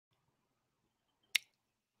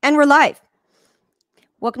And we're live.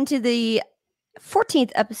 Welcome to the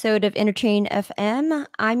 14th episode of Interchain FM.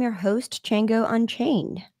 I'm your host, Chango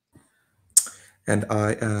Unchained. And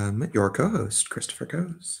I am your co-host, Christopher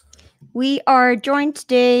Goes. We are joined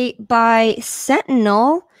today by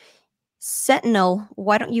Sentinel. Sentinel,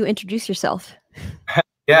 why don't you introduce yourself?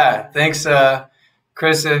 Yeah, thanks,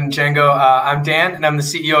 Chris and Django. I'm Dan, and I'm the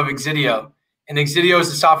CEO of Exidio. And Exidio is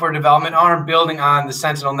a software development arm building on the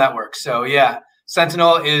Sentinel Network. So yeah,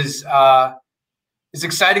 Sentinel is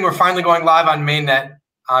exciting. We're finally going live on mainnet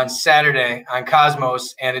on Saturday on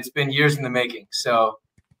Cosmos, and it's been years in the making. So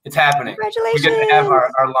it's happening. Congratulations. We get to have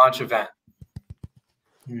our launch event.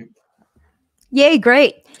 Yay,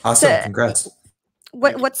 great. Awesome, So, congrats.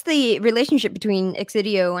 What's the relationship between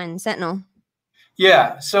Exidio and Sentinel?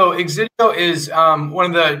 Yeah, so Exidio is one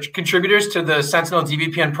of the contributors to the Sentinel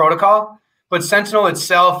dVPN protocol, but Sentinel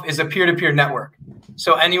itself is a peer-to-peer network.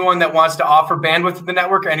 So anyone that wants to offer bandwidth to the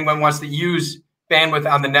network, or anyone wants to use bandwidth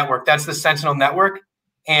on the network, that's the Sentinel network,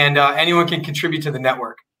 and anyone can contribute to the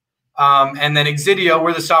network. And then Exidio,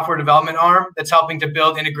 we're the software development arm that's helping to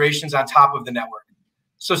build integrations on top of the network.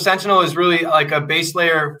 So Sentinel is really like a base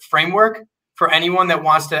layer framework for anyone that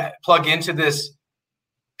wants to plug into this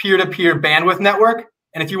peer-to-peer bandwidth network.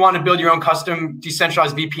 And if you want to build your own custom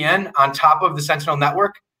decentralized VPN on top of the Sentinel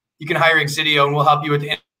network, you can hire Exidio, and we'll help you with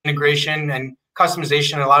the integration and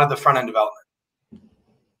customization and a lot of the front-end development.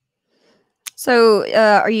 So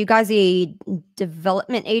are you guys a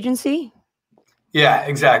development agency? Yeah,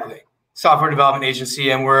 exactly. Software development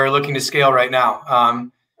agency, and we're looking to scale right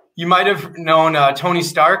now. You might have known Tony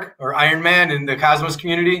Stark, or Iron Man, in the Cosmos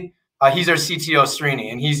community. He's our CTO,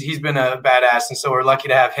 Srini, and he's been a badass, and so we're lucky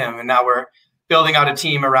to have him. And now we're building out a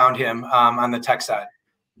team around him on the tech side.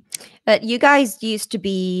 You guys used to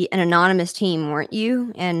be an anonymous team, weren't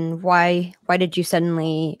you? And why did you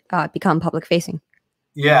suddenly become public facing?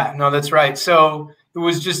 Yeah, no, that's right. So it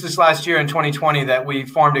was just this last year in 2020 that we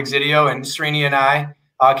formed Exidio, and Srini and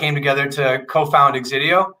I came together to co-found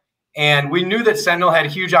Exidio. And we knew that Sentinel had a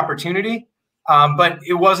huge opportunity, but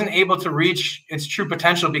it wasn't able to reach its true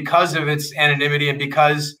potential because of its anonymity and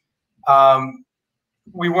because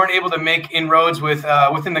we weren't able to make inroads with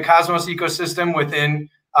within the Cosmos ecosystem, within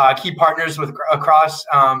key partners across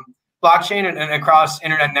blockchain and across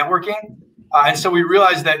internet networking. And so we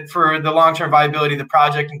realized that for the long-term viability of the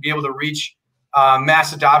project and be able to reach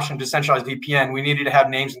mass adoption of decentralized VPN, we needed to have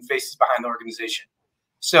names and faces behind the organization.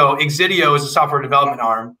 So Exidio is a software development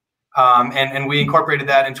arm, and we incorporated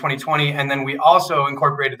that in 2020. And then we also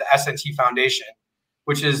incorporated the SNT Foundation,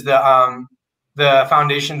 which is the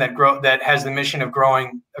foundation that has the mission of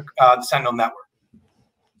growing the Sentinel network.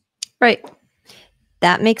 Right.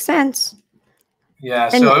 That makes sense. Yeah,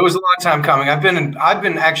 so it was a long time coming. I've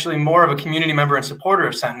been actually more of a community member and supporter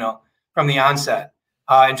of Sentinel from the onset.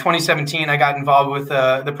 In 2017, I got involved with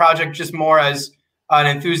the project just more as an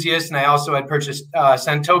enthusiast, and I also had purchased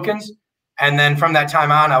Send tokens. And then from that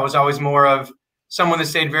time on, I was always more of someone that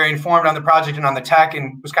stayed very informed on the project and on the tech,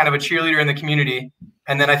 and was kind of a cheerleader in the community.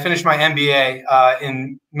 And then I finished my MBA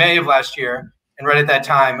in May of last year, and right at that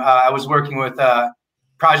time, I was working with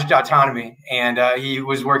Project Autonomy, and he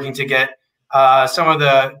was working to get some of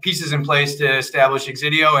the pieces in place to establish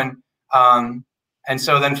Exidio, and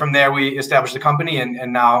so then from there we established the company,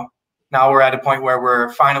 and now we're at a point where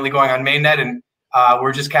we're finally going on mainnet, and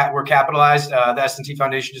we're capitalized. The S&T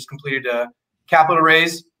Foundation just completed a capital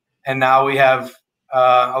raise, and now we have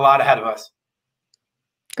a lot ahead of us.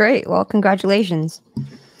 Great. Well, congratulations.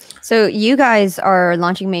 So you guys are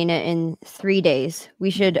launching mainnet in 3 days.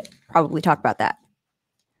 We should probably talk about that.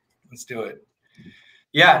 Let's do it.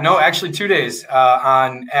 Yeah, no, actually 2 days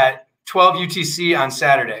at 12 UTC on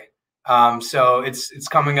Saturday. So it's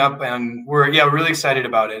coming up, and we're really excited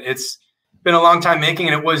about it. It's been a long time making,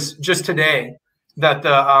 and it was just today that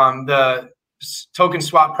the token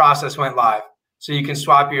swap process went live. So you can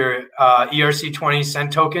swap your ERC20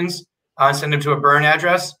 Send tokens and send them to a burn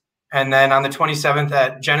address, and then on the 27th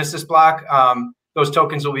at Genesis block, those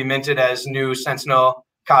tokens will be minted as new Sentinel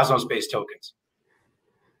Cosmos-based tokens.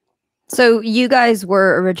 So you guys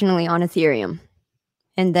were originally on Ethereum,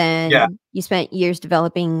 and then you spent years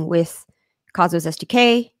developing with Cosmos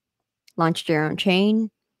SDK, launched your own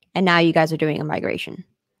chain, and now you guys are doing a migration.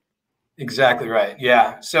 Exactly right.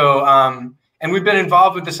 Yeah. So, and we've been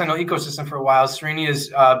involved with the Sentinel ecosystem for a while. Srini has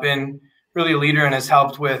been really a leader and has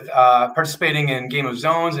helped with participating in Game of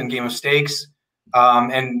Zones and Game of Stakes.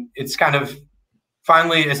 And it's kind of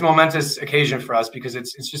finally, it's a momentous occasion for us because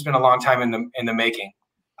it's just been a long time in the making.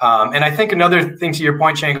 And I think another thing to your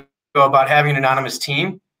point, Chango, about having an anonymous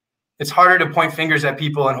team, it's harder to point fingers at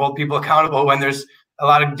people and hold people accountable when there's a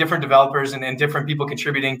lot of different developers and different people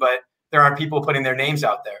contributing, but there aren't people putting their names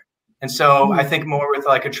out there. And so I think more with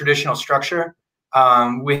like a traditional structure,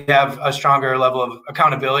 we have a stronger level of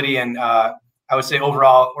accountability and I would say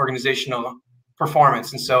overall organizational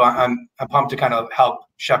performance. And so I'm pumped to kind of help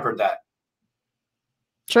shepherd that.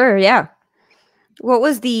 Sure. Yeah. What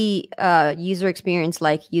was the user experience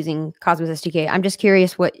like using Cosmos SDK? I'm just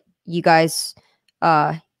curious what you guys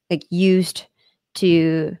like used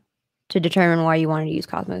to determine why you wanted to use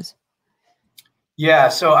Cosmos. Yeah,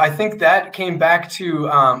 so I think that came back to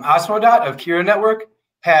Osmodot of Cara Network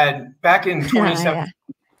had back in 2017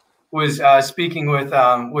 was speaking with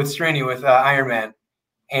Srini with Iron Man,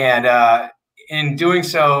 and in doing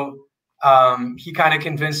so, he kind of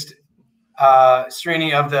convinced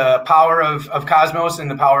Srini of the power of Cosmos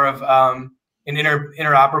and the power of an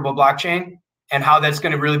interoperable blockchain, and how that's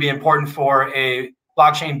going to really be important for a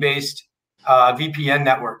blockchain-based VPN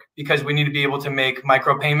network, because we need to be able to make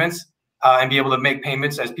micropayments and be able to make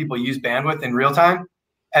payments as people use bandwidth in real time,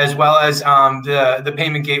 as well as the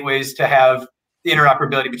payment gateways to have the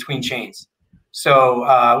interoperability between chains.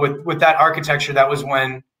 So with that architecture, that was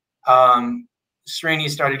when Srini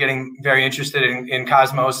started getting very interested in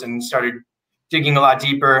Cosmos and started digging a lot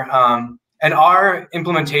deeper. And our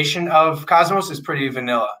implementation of Cosmos is pretty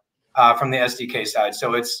vanilla from the SDK side,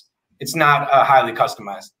 so it's not highly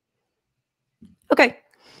customized. Okay.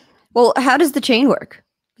 Well, how does the chain work?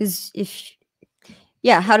 Because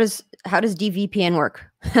how does dVPN work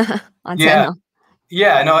on Sentinel?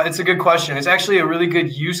 Yeah, no, it's a good question. It's actually a really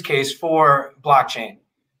good use case for blockchain.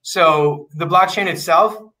 So the blockchain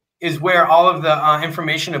itself is where all of the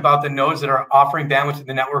information about the nodes that are offering bandwidth to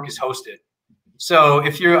the network is hosted. So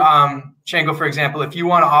if you're Django, for example, if you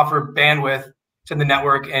want to offer bandwidth to the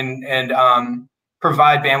network and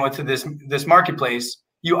provide bandwidth to this marketplace,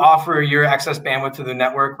 you offer your excess bandwidth to the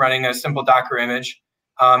network running a simple Docker image.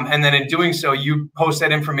 And then in doing so, you post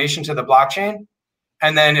that information to the blockchain.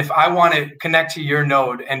 And then if I want to connect to your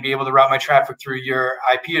node and be able to route my traffic through your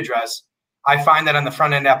IP address, I find that on the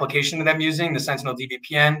front end application that I'm using, the Sentinel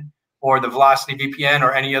dVPN or the Velocity VPN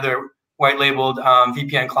or any other white labeled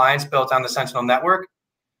VPN clients built on the Sentinel network.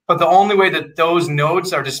 But the only way that those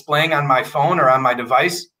nodes are displaying on my phone or on my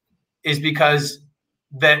device is because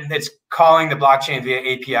that it's calling the blockchain via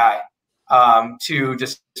API to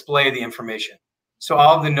display the information. So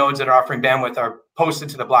all of the nodes that are offering bandwidth are posted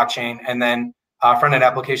to the blockchain, and then front-end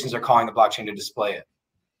applications are calling the blockchain to display it.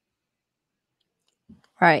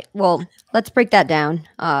 All right. Well, let's break that down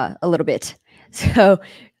a little bit. So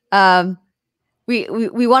we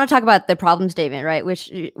want to talk about the problem statement, right?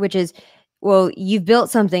 Which is, well, you've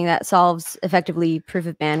built something that solves effectively proof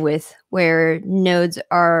of bandwidth, where nodes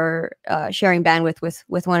are sharing bandwidth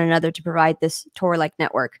with one another to provide this Tor-like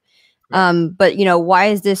network. But why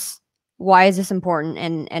is this important,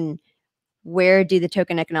 and where do the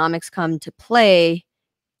token economics come to play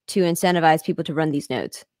to incentivize people to run these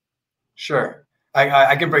nodes? Sure.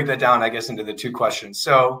 I can break that down, I guess, into the two questions.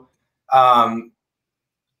 So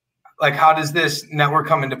like, how does this network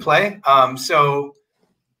come into play? So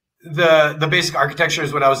the basic architecture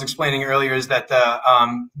is what I was explaining earlier, is that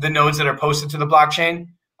the nodes that are posted to the blockchain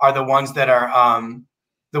are the ones that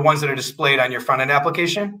are displayed on your front end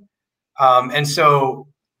application. And so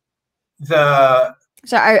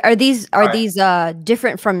are these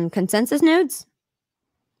different from consensus nodes?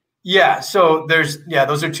 Yeah, so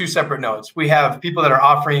those are two separate nodes. We have people that are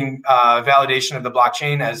offering validation of the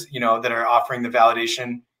blockchain, as that are offering the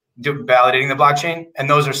validating the blockchain, and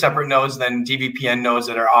those are separate nodes than dVPN nodes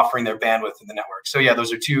that are offering their bandwidth in the network. So yeah,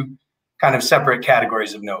 those are two kind of separate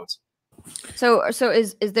categories of nodes. So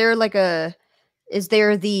is there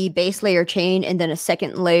the base layer chain and then a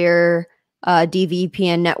second layer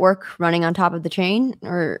dVPN network running on top of the chain,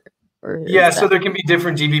 or yeah, so there can be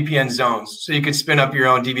different dVPN zones. So you could spin up your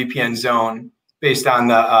own dVPN zone based on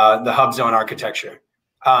the hub zone architecture.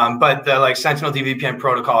 But the Sentinel dVPN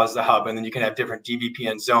protocol is the hub, and then you can have different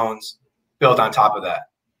dVPN zones built on top of that.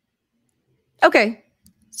 Okay,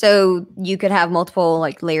 so you could have multiple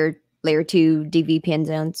layer 2 dVPN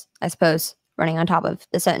zones, I suppose, running on top of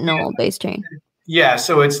the Sentinel base chain. Yeah,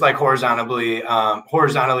 so it's horizontally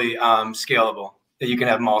scalable, that you can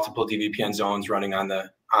have multiple dVPN zones running on the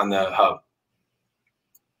hub.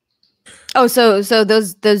 Oh, so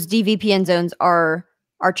those dVPN zones are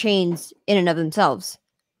chains in and of themselves.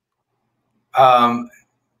 I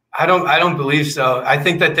don't believe so. I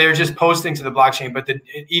think that they're just posting to the blockchain, but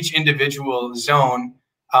each individual zone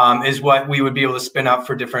is what we would be able to spin up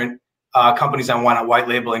for different companies that want to white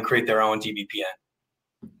label and create their own dVPN.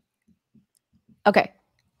 Okay.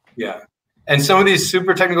 Yeah, and some of these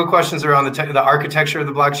super technical questions around the architecture of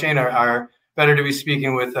the blockchain are better to be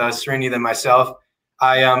speaking with Srini than myself.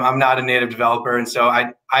 I'm not a native developer, and so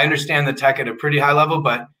I understand the tech at a pretty high level,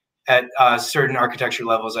 but at certain architecture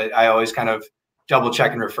levels, I always kind of double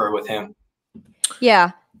check and refer with him.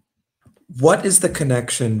 Yeah. What is the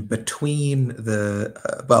connection between the,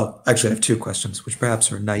 well, actually I have two questions, which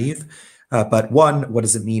perhaps are naive, but one, what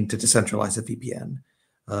does it mean to decentralize a VPN?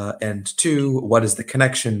 And two, what is the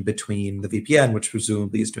connection between the VPN, which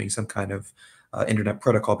presumably is doing some kind of internet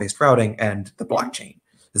protocol-based routing, and the blockchain?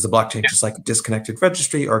 Is the blockchain just like a disconnected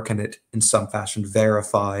registry, or can it in some fashion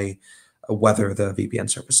verify whether the VPN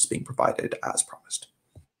service is being provided as promised?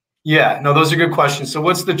 Yeah, no, those are good questions. So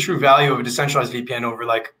what's the true value of a decentralized VPN over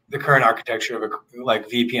like the current architecture of like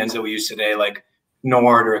VPNs that we use today, like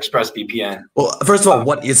Nord or ExpressVPN? Well, first of all,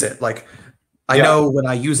 what is it? Like, I know when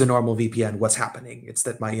I use a normal VPN, what's happening. It's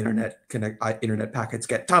that my internet packets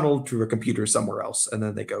get tunneled through a computer somewhere else, and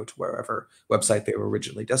then they go to wherever website they were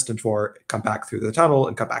originally destined for, come back through the tunnel,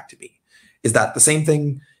 and come back to me. Is that the same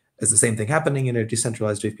thing? Is the same thing happening in a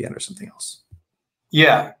decentralized VPN or something else?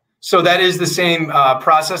 Yeah. So that is the same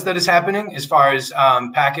process that is happening as far as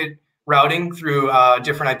packet routing through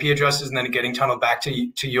different IP addresses and then getting tunneled back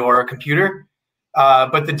to your computer.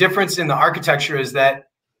 But the difference in the architecture is that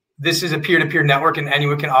this is a peer-to-peer network, and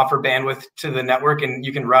anyone can offer bandwidth to the network, and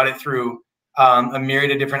you can route it through a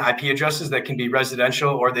myriad of different IP addresses that can be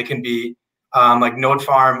residential, or they can be like node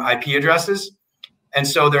farm IP addresses. And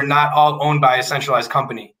so they're not all owned by a centralized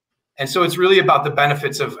company. And so it's really about the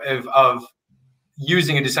benefits of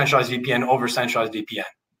using a decentralized VPN over centralized VPN.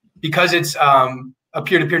 Because it's a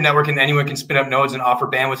peer-to-peer network and anyone can spin up nodes and offer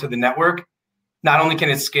bandwidth to the network, not only can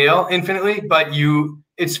it scale infinitely, but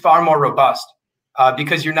it's far more robust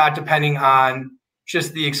because you're not depending on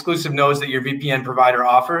just the exclusive nodes that your VPN provider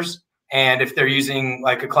offers. And if they're using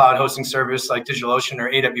like a cloud hosting service like DigitalOcean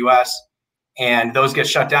or AWS, and those get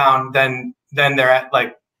shut down, then they're at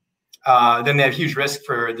like, then they have huge risk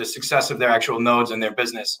for the success of their actual nodes and their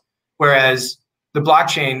business. Whereas the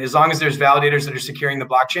blockchain, as long as there's validators that are securing the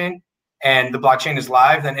blockchain and the blockchain is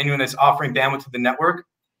live, then anyone that's offering bandwidth to the network,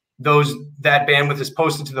 that bandwidth is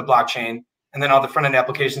posted to the blockchain, and then all the front-end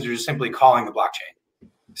applications are just simply calling the blockchain.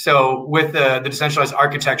 So with the decentralized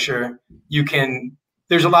architecture,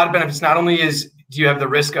 there's a lot of benefits. Not only do you have the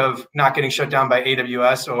risk of not getting shut down by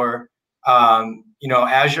AWS or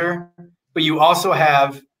Azure, but you also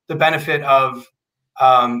have the benefit of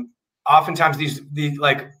oftentimes a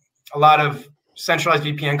lot of centralized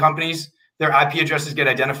VPN companies, their IP addresses get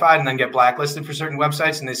identified and then get blacklisted for certain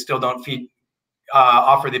websites, and they still don't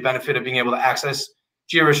offer the benefit of being able to access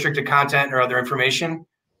geo-restricted content or other information.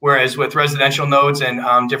 Whereas with residential nodes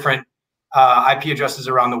and different IP addresses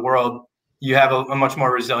around the world, you have a much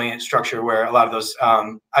more resilient structure where a lot of those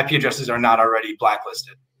IP addresses are not already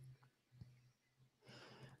blacklisted.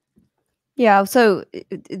 Yeah, so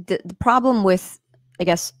the problem with, I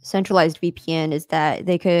guess, centralized VPN is that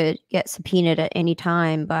they could get subpoenaed at any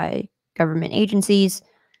time by government agencies.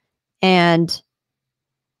 And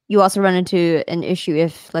you also run into an issue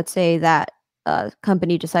if, let's say, that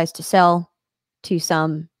company decides to sell to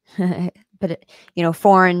some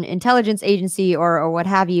foreign intelligence agency or what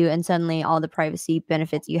have you, and suddenly all the privacy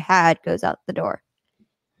benefits you had goes out the door.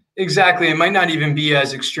 Exactly. It might not even be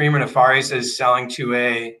as extreme or nefarious as selling to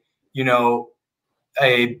a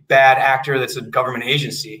bad actor that's a government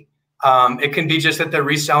agency. It can be just that they're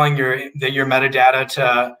reselling your metadata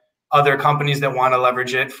to other companies that want to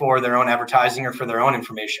leverage it for their own advertising or for their own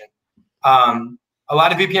information. A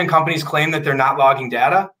lot of VPN companies claim that they're not logging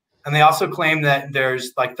data, and they also claim that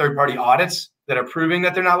there's like third-party audits that are proving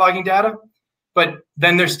that they're not logging data. But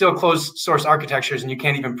then there's still closed source architectures, and you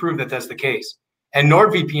can't even prove that that's the case. And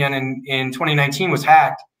NordVPN in 2019 was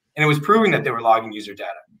hacked, and it was proving that they were logging user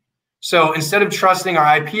data. So instead of trusting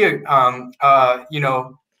our IP, our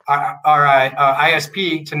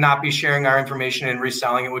ISP to not be sharing our information and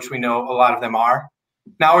reselling it, which we know a lot of them are,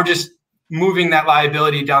 now we're just moving that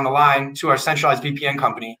liability down the line to our centralized VPN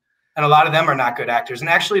company. And a lot of them are not good actors. And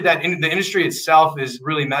actually the industry itself is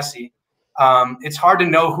really messy. It's hard to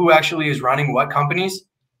know who actually is running what companies.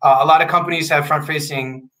 A lot of companies have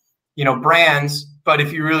front-facing, brands, but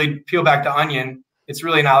if you really peel back the onion, it's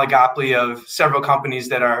really an oligopoly of several companies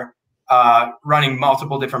that are running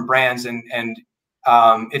multiple different brands, and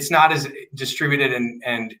it's not as distributed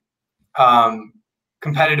and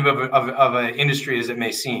competitive of an industry as it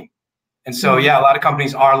may seem. And so, yeah, a lot of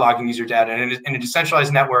companies are logging user data, and in a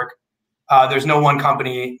decentralized network, there's no one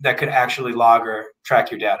company that could actually log or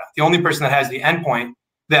track your data. The only person that has the endpoint,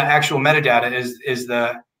 the actual metadata, is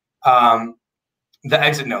the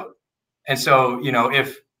exit node. And so,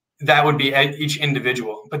 if that would be each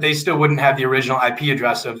individual, but they still wouldn't have the original IP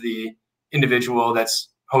address of the individual that's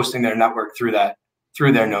hosting their network through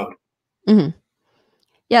their node. Mm-hmm.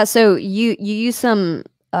 Yeah. So you use some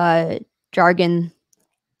jargon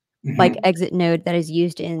like exit node that is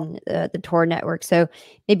used in the Tor network. So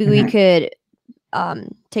maybe we could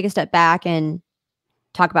take a step back and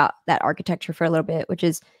talk about that architecture for a little bit, which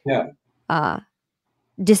is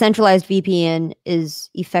decentralized VPN is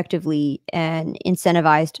effectively an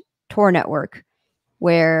incentivized Tor network,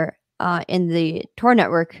 where in the Tor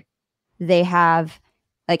network they have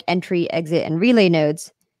like entry, exit, and relay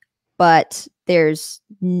nodes, but there's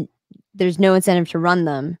no incentive to run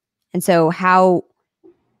them. And so how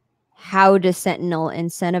does Sentinel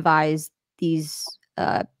incentivize these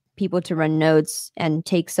people to run nodes and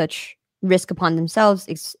take such risk upon themselves,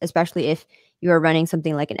 especially if you are running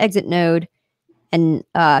something like an exit node and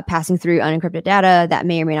passing through unencrypted data that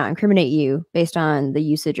may or may not incriminate you based on the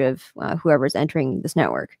usage of whoever's entering this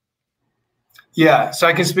network? Yeah, so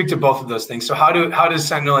I can speak to both of those things. So how does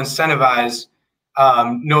Sentinel incentivize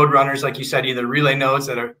node runners, like you said, either relay nodes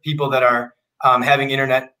that are people that are having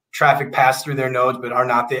internet traffic pass through their nodes but are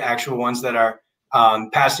not the actual ones that are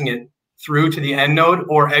passing it through to the end node,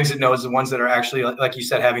 or exit nodes, the ones that are actually, like you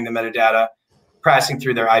said, having the metadata passing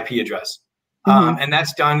through their IP address. And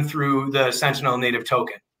that's done through the Sentinel native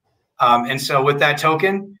token. And so with that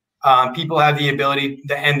token, people have the ability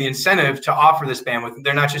and the incentive to offer this bandwidth.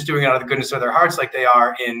 They're not just doing it out of the goodness of their hearts like they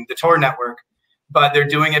are in the Tor network, but they're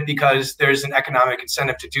doing it because there's an economic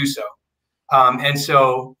incentive to do so. And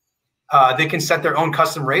so they can set their own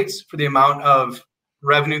custom rates for the amount of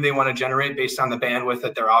revenue they want to generate based on the bandwidth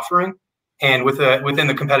that they're offering. And within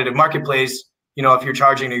the competitive marketplace, you know, if you're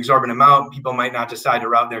charging an exorbitant amount, people might not decide to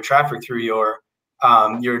route their traffic through your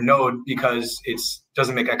node because it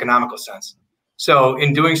doesn't make economical sense. So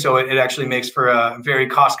in doing so, it actually makes for a very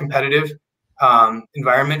cost competitive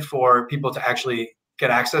environment for people to actually get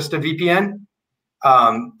access to VPN.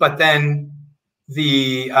 But then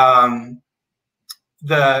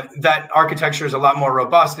that architecture is a lot more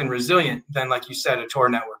robust and resilient than, like you said, a Tor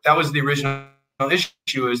network. That was the original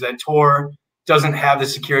issue, is that Tor doesn't have the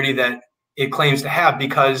security that it claims to have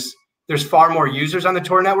because there's far more users on the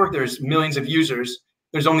Tor network. There's millions of users.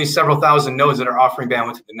 There's only several thousand nodes that are offering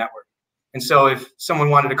bandwidth to the network. And so if someone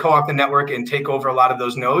wanted to co-opt the network and take over a lot of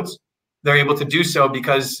those nodes, they're able to do so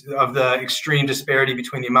because of the extreme disparity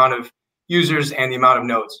between the amount of users and the amount of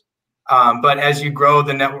nodes. But as you grow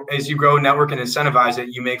the network, and incentivize it,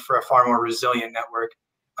 you make for a far more resilient network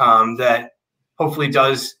that hopefully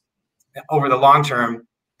does, over the long term,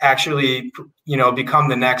 actually, you know, become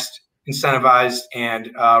the next incentivized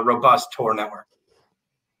and robust Tor network.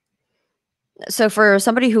 So for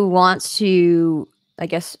somebody who wants to, I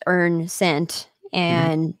guess, earn cent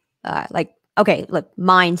and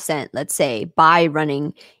mine cent, let's say, by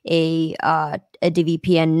running a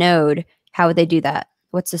dVPN node, how would they do that?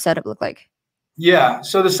 What's the setup look like? Yeah,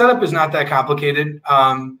 so the setup is not that complicated.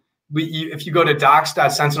 If you go to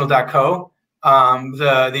docs.sentinel.co,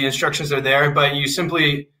 the instructions are there, but you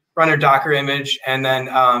simply run a Docker image and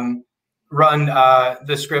then run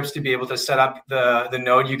the scripts to be able to set up the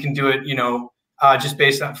node. You can do it, you know, just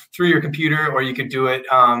based on through your computer, or you could do it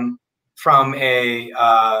from a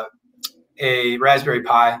Raspberry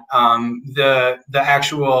Pi. The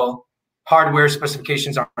actual hardware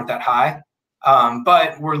specifications aren't that high,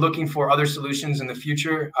 but we're looking for other solutions in the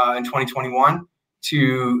future in 2021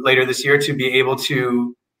 to later this year to be able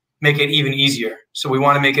to make it even easier. So we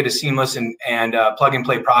want to make it a seamless and plug and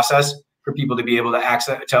play process for people to be able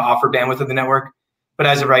to offer bandwidth of the network. But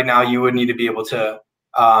as of right now, you would need to be able to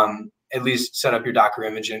at least set up your Docker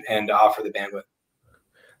image and offer the bandwidth.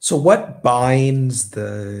 So what binds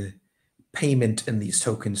the payment in these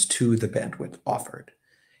tokens to the bandwidth offered?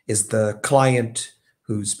 Is the client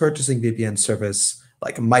who's purchasing VPN service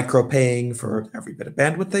like micro paying for every bit of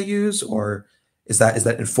bandwidth they use, or is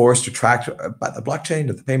that enforced or tracked by the blockchain?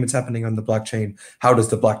 Are the payments happening on the blockchain? How does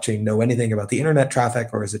the blockchain know anything about the internet traffic,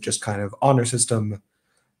 or is it just kind of honor system?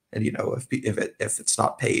 And you know, if it's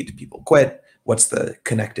not paid, people quit. What's the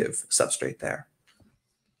connective substrate there?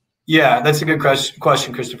 Yeah, that's a good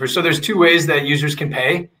question, Christopher. So there's two ways that users can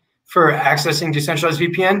pay for accessing decentralized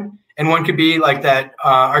VPN. And one could be like that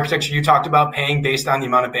architecture you talked about, paying based on the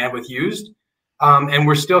amount of bandwidth used. And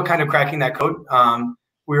we're still kind of cracking that code.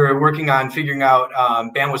 We're working on figuring out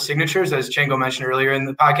bandwidth signatures, as Chango mentioned earlier in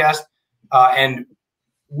the podcast. And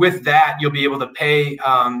with that, you'll be able to pay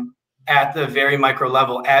at the very micro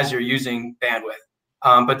level as you're using bandwidth.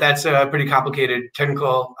 But that's a pretty complicated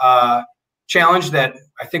technical challenge that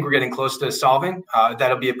I think we're getting close to solving.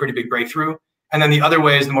 That'll be a pretty big breakthrough. And then the other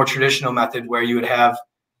way is the more traditional method, where you would have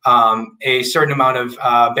a certain amount of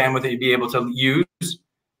bandwidth that you'd be able to use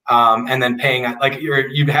and then paying like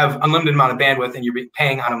you'd have unlimited amount of bandwidth and you're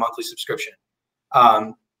paying on a monthly subscription.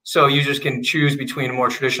 So users can choose between a more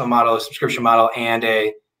traditional model, a subscription model, and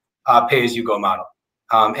a pay-as-you-go model.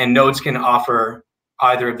 And nodes can offer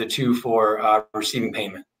either of the two for receiving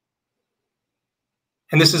payment.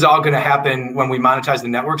 And this is all going to happen when we monetize the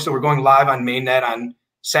network. So we're going live on mainnet on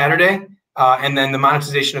Saturday, and then the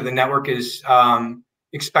monetization of the network is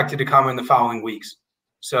expected to come in the following weeks.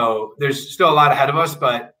 So there's still a lot ahead of us,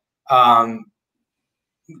 but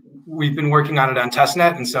we've been working on it on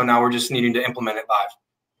testnet, and so now we're just needing to implement it live.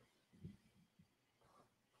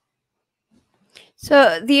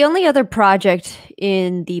 So the only other project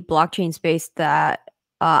in the blockchain space that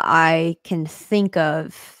I can think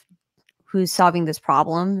of who's solving this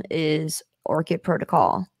problem is Orchid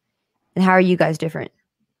Protocol. And how are you guys different?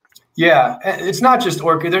 Yeah, it's not just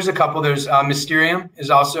Orchid. There's a couple. There's Mysterium is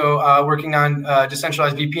also working on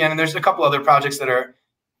decentralized VPN, and there's a couple other projects that are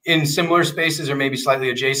in similar spaces or maybe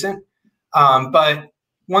slightly adjacent. But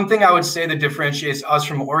one thing I would say that differentiates us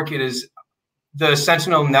from Orchid is the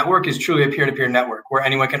Sentinel Network is truly a peer-to-peer network where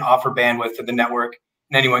anyone can offer bandwidth to the network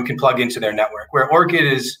and anyone can plug into their network. Where Orchid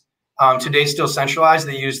is today still centralized.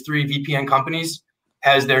 They use 3 VPN companies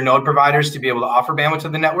as their node providers to be able to offer bandwidth to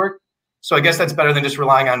the network. So I guess that's better than just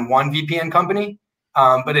relying on one VPN company,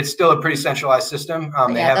 but it's still a pretty centralized system.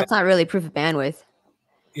 Yeah, that's not really proof of bandwidth.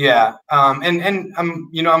 Yeah, and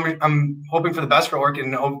I'm hoping for the best for Orchid,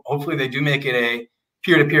 and hopefully they do make it a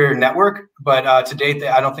peer-to-peer network. But to date,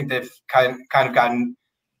 I don't think they've kind of gotten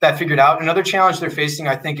that figured out. Another challenge they're facing,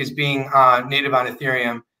 I think, is being native on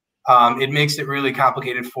Ethereum. It makes it really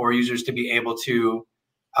complicated for users to be able to,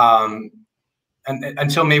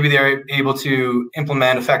 until maybe they're able to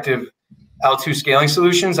implement effective L2 scaling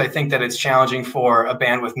solutions. I think that it's challenging for a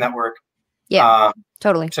bandwidth network. Yeah,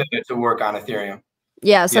 totally. To work on Ethereum.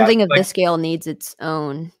 Yeah, something of this scale needs its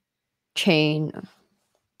own chain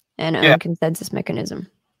and own consensus mechanism.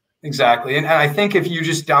 Exactly. And I think if you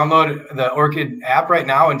just download the Orchid app right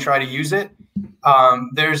now and try to use it,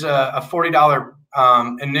 there's a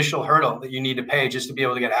 $40 initial hurdle that you need to pay just to be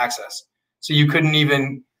able to get access. So you couldn't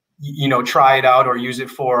even, try it out or use it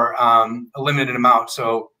for a limited amount.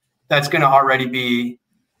 So that's going to already be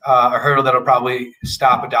a hurdle that'll probably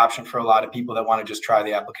stop adoption for a lot of people that want to just try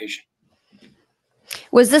the application.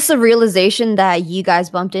 Was this a realization that you guys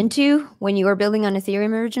bumped into when you were building on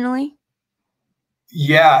Ethereum originally?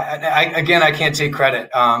 Yeah, I can't take credit.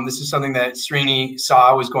 This is something that Srini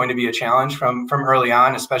saw was going to be a challenge from early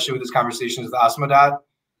on, especially with his conversations with Asmodee,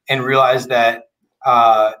 and realized that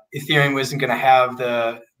Ethereum wasn't going to have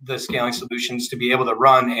the scaling solutions to be able to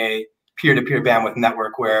run a peer-to-peer bandwidth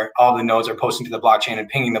network where all the nodes are posting to the blockchain and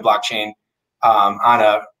pinging the blockchain on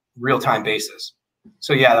a real-time basis.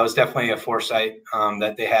 So yeah, that was definitely a foresight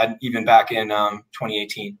that they had even back in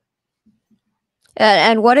 2018.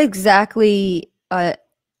 And what exactly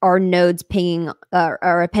are nodes pinging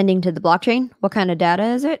or appending to the blockchain? What kind of data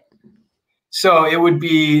is it? So it would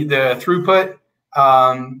be the throughput,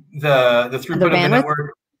 the throughput of the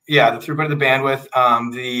network. Yeah, the throughput of the bandwidth,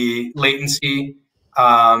 the latency,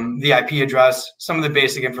 the IP address, some of the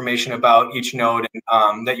basic information about each node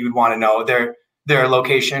that you would want to know, their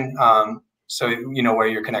location, so you know where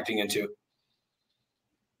you're connecting into.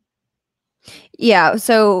 Yeah,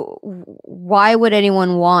 so why would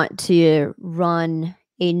anyone want to run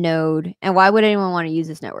a node, and why would anyone want to use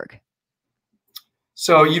this network?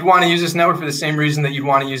 So you'd want to use this network for the same reason that you'd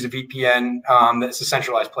want to use a VPN that's a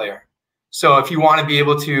centralized player. So if you want to be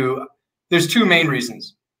able to, there's 2 main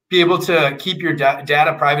reasons. Be able to keep your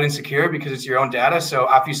data private and secure because it's your own data. So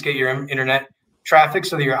obfuscate your internet traffic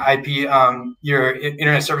so that your IP, your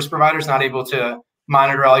internet service provider is not able to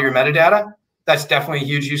monitor all your metadata. That's definitely a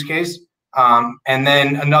huge use case. And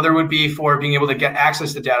then another would be for being able to get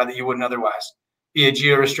access to data that you wouldn't otherwise, be it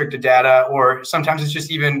geo-restricted data, or sometimes it's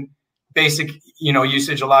just even basic,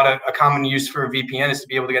 usage. A common use for a VPN is to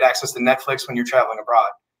be able to get access to Netflix when you're traveling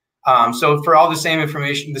abroad. So for all the same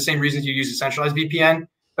information, the same reasons you use a centralized VPN,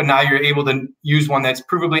 but now you're able to use one that's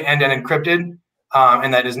provably end-to-end encrypted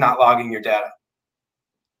and that is not logging your data.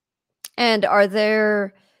 And are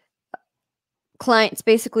there clients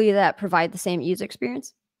basically that provide the same user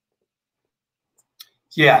experience?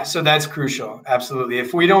 Yeah, so that's crucial. Absolutely.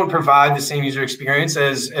 If we don't provide the same user experience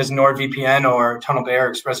as NordVPN or TunnelBear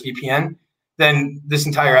or ExpressVPN, then this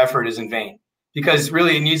entire effort is in vain, because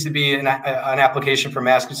really it needs to be an application for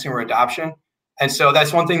mass consumer adoption. And so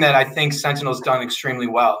that's one thing that I think Sentinel's done extremely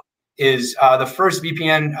well is the first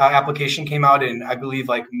VPN application came out in, I believe,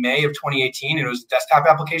 like May of 2018. And it was a desktop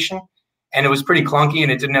application, and it was pretty clunky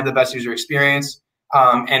and it didn't have the best user experience.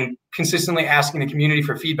 And consistently asking the community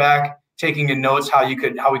for feedback taking in notes how we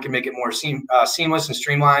could make it more seamless and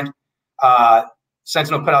streamlined.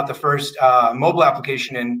 Sentinel put out the first mobile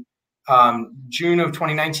application in June of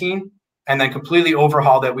 2019, and then completely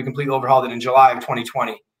overhauled it. We completely overhauled it in July of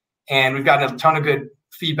 2020. And we've gotten a ton of good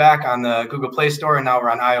feedback on the Google Play Store, and now we're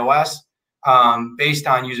on iOS based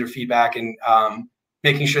on user feedback and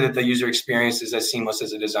making sure that the user experience is as seamless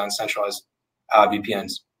as it is on centralized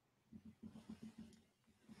VPNs.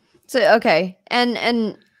 So, okay.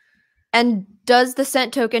 And does the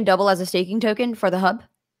Sent token double as a staking token for the hub?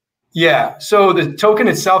 Yeah, so the token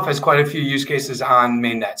itself has quite a few use cases on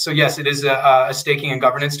mainnet. So yes, it is a staking and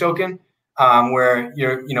governance token where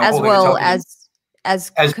you're as holding well a token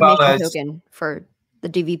as well as token for the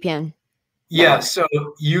dVPN. Yeah, so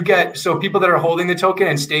people that are holding the token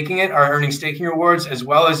and staking it are earning staking rewards, as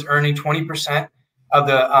well as earning 20% of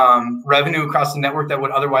the revenue across the network that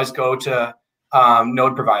would otherwise go to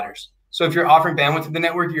node providers. So if you're offering bandwidth to the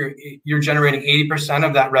network, you're generating 80%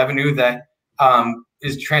 of that revenue that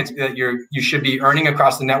you should be earning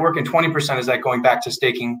across the network, and 20% is that going back to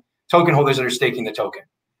staking token holders that are staking the token.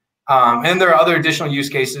 And there are other additional use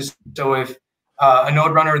cases. So if a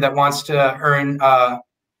node runner that wants to earn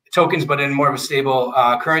tokens, but in more of a stable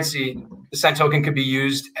currency, the Sent token could be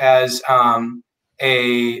used as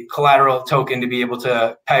a collateral token to be able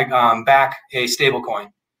to peg back a stable coin.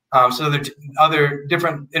 So there are other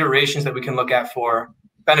different iterations that we can look at for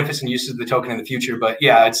benefits and uses of the token in the future. But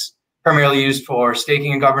yeah, it's primarily used for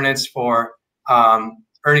staking and governance, for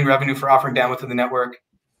earning revenue for offering bandwidth to the network,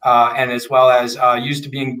 and as well as used to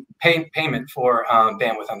being payment for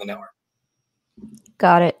bandwidth on the network.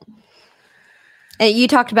 Got it. You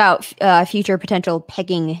talked about future potential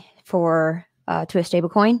pegging for to a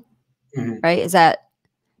stablecoin, right? Is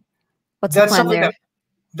what's the plan there?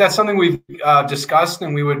 That's something we've discussed,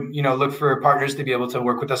 and we would look for partners to be able to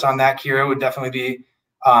work with us on that. Kira would definitely be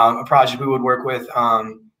a project we would work with.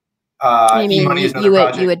 You mean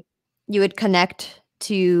you would connect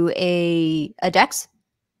to a DEX?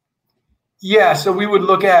 Yeah, so we would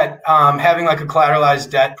look at having like a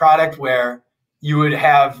collateralized debt product where you would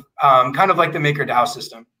have kind of like the Maker DAO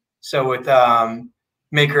system. So with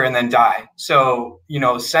Maker and then DAI. So,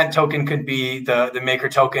 Sent token could be the Maker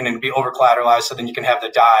token and be over collateralized. So then you can have the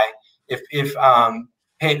DAI. If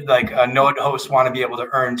like a node host want to be able to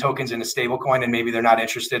earn tokens in a stable coin, and maybe they're not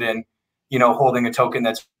interested in, holding a token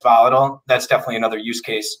that's volatile, that's definitely another use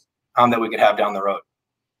case that we could have down the road.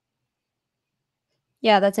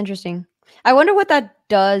 Yeah, that's interesting. I wonder what that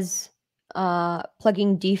does,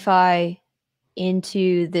 plugging DeFi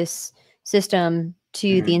into this system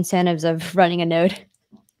to the incentives of running a node.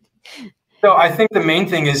 So I think the main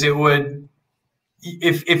thing is it would,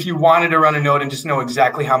 if you wanted to run a node and just know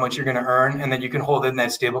exactly how much you're going to earn, and then you can hold it in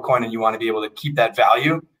that stablecoin, and you want to be able to keep that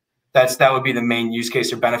value, that would be the main use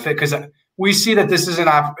case or benefit, because we see that this is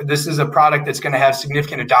a product that's going to have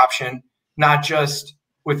significant adoption, not just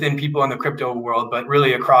within people in the crypto world, but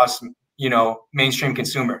really across mainstream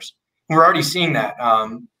consumers. And we're already seeing that.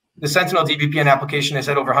 The Sentinel dVPN application has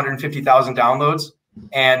had over 150,000 downloads,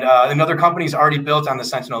 and another company's already built on the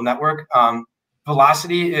Sentinel network.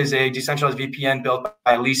 Velocity is a decentralized VPN built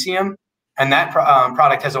by Elysium, and that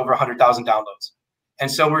product has over 100,000 downloads. And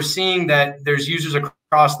so we're seeing that there's users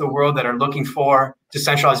across the world that are looking for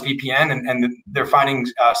decentralized VPN, and they're finding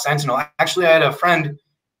Sentinel. Actually, I had a friend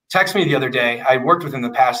text me the other day. I worked with him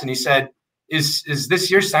in the past, and he said, "Is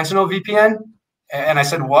this your Sentinel VPN?" And I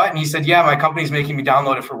said, "What?" And he said, "Yeah, my company's making me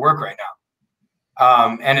download it for work right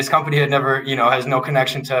now." And his company had never, has no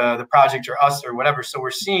connection to the project or us or whatever. So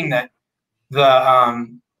we're seeing that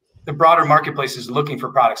the broader marketplace is looking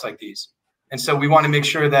for products like these. And so we want to make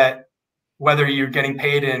sure that whether you're getting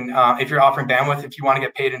paid in, if you're offering bandwidth, if you want to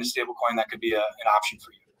get paid in a stablecoin, that could be an option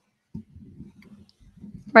for you.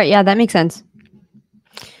 Right. Yeah, that makes sense.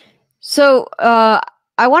 So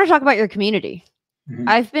I want to talk about your community.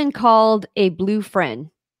 I've been called a blue friend.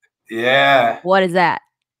 Yeah. What is that?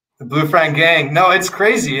 The Blue Friend Gang. No, it's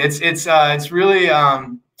crazy. It's really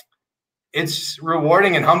it's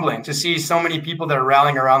rewarding and humbling to see so many people that are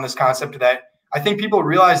rallying around this concept that I think people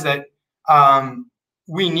realize that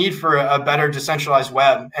we need for a better decentralized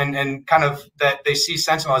web, and kind of that they see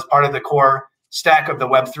Sentinel as part of the core stack of the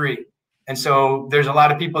Web3. And so there's a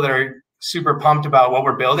lot of people that are super pumped about what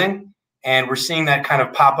we're building, and we're seeing that kind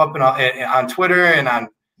of pop up on Twitter and on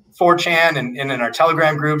 4chan and in our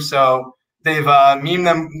Telegram group. So they've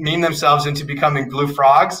memed themselves into becoming blue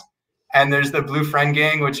frogs. And there's the Blue Friend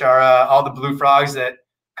Gang, which are all the blue frogs that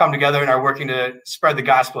come together and are working to spread the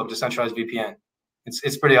gospel of decentralized VPN.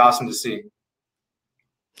 It's pretty awesome to see.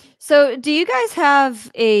 So do you guys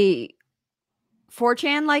have a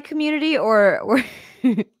 4chan like community or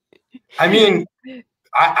I mean,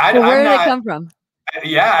 where did it come from?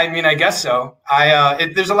 Yeah, I mean, I guess so.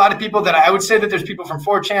 There's a lot of people that I would say that there's people from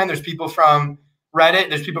 4chan, there's people from Reddit,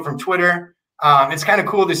 there's people from Twitter. It's kind of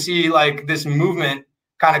cool to see like this movement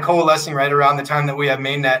kind of coalescing right around the time that we have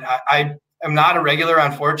mainnet. I am not a regular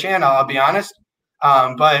on 4chan, I'll be honest.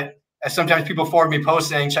 But sometimes people forward me posts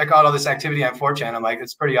saying, check out all this activity on 4chan. I'm like,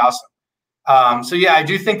 it's pretty awesome. So yeah, I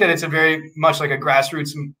do think that it's a very much like a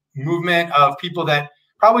grassroots movement of people that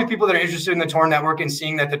probably people that are interested in the Tor network and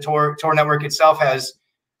seeing that the Tor network itself has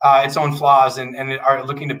its own flaws and are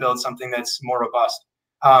looking to build something that's more robust.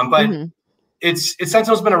 But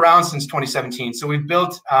Sentinel's been around since 2017. So we've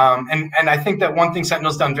built, and I think that one thing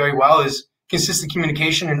Sentinel's done very well is consistent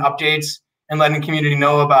communication and updates and letting the community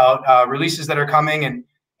know about releases that are coming.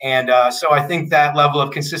 And so I think that level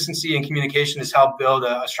of consistency and communication has helped build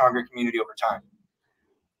a stronger community over time.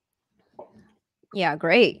 Yeah,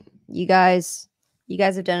 great. You guys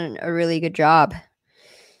have done a really good job.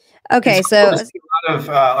 Okay, it's so cool to see a lot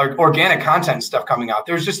of organic content stuff coming out.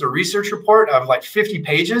 There's just a research report of like 50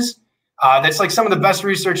 pages. That's like some of the best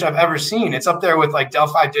research I've ever seen. It's up there with like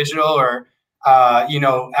Delphi Digital or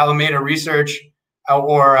Alameda Research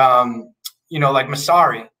or like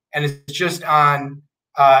Masari, and it's just on.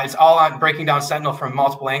 It's all on breaking down Sentinel from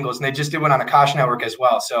multiple angles, and they just did one on Akash Network as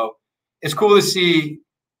well. So it's cool to see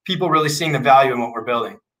people really seeing the value in what we're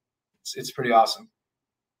building. It's pretty awesome.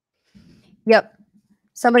 Yep.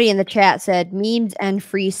 Somebody in the chat said memes and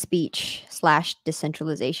free speech /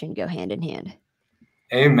 decentralization go hand in hand.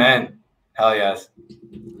 Amen. Hell yes.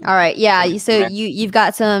 All right. Yeah. So you've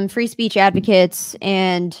got some free speech advocates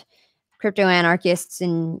and crypto anarchists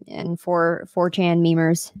and 4chan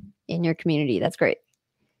memers in your community. That's great.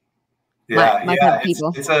 Yeah. My type of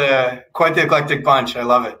people. It's quite the eclectic bunch. I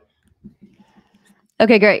love it.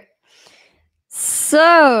 Okay, great.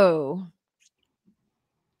 So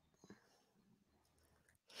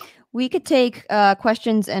we could take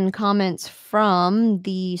questions and comments from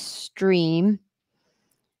the stream.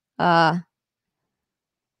 So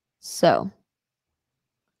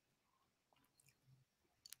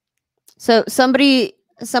somebody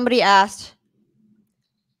asked,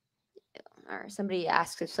 or somebody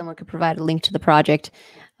asked if someone could provide a link to the project.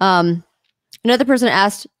 Another person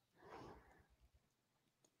asked.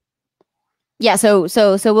 Yeah, so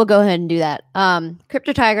we'll go ahead and do that.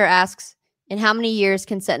 Crypto Tiger asks, in how many years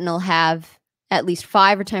can Sentinel have at least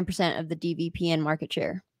 5 or 10% of the dVPN market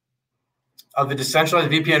share? Of the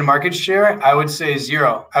decentralized VPN market share, I would say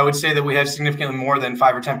 0. I would say that we have significantly more than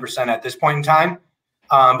 5 or 10% at this point in time.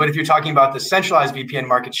 But if you're talking about the centralized VPN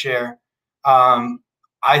market share,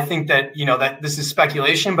 I think that that this is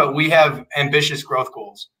speculation, but we have ambitious growth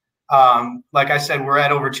goals. Like I said, we're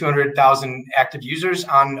at over 200,000 active users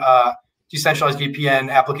on decentralized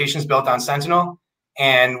VPN applications built on Sentinel.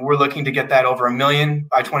 And we're looking to get that over 1 million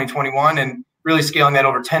by 2021 and really scaling that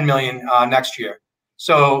over 10 million next year.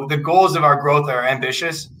 So the goals of our growth are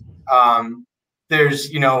ambitious. There's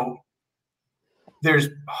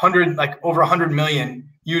over 100 million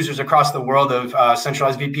users across the world of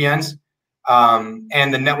centralized VPNs.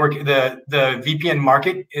 And the network, the VPN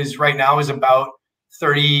market is about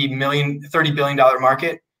 $30 billion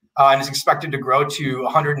market. And is expected to grow to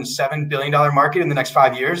 $107 billion market in the next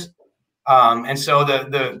 5 years. And so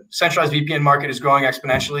the centralized VPN market is growing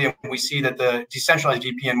exponentially, and we see that the decentralized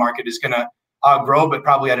VPN market is going to grow, but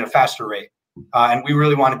probably at a faster rate. And we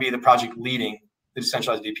really want to be the project leading the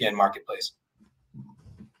decentralized VPN marketplace.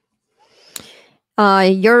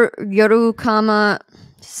 Yorukama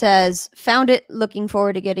says, found it, looking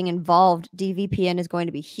forward to getting involved. dVPN is going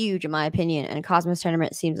to be huge, in my opinion, and Cosmos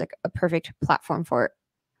Tournament seems like a perfect platform for it.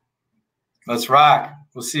 Let's rock.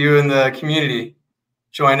 We'll see you in the community.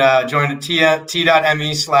 Join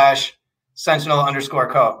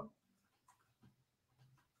t.me/sentinel_co.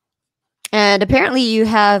 And apparently you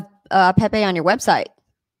have Pepe on your website.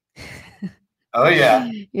 Oh yeah.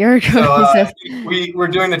 We're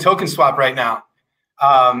doing the token swap right now.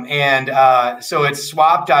 So it's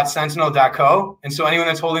swap.sentinel.co. And so anyone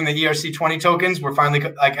that's holding the ERC20 tokens, we're finally,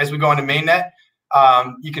 like, as we go into mainnet,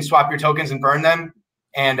 you can swap your tokens and burn them.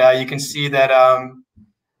 And you can see that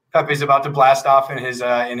Pepe's about to blast off in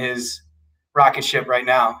his rocket ship right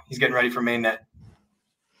now. He's getting ready for mainnet.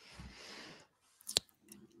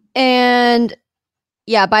 And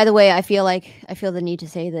yeah, by the way, I feel the need to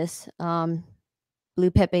say this.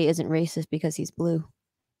 Blue Pepe isn't racist because he's blue.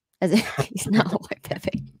 As if he's not white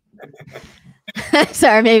Pepe.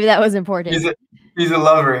 Sorry, maybe that was important. He's a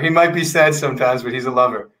lover. He might be sad sometimes, but he's a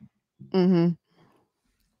lover. Mm-hmm.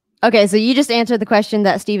 Okay, so you just answered the question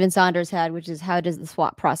that Steven Saunders had, which is how does the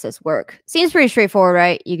swap process work? Seems pretty straightforward,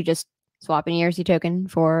 right? You could just swap an ERC token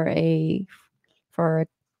for a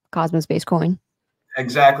Cosmos-based coin.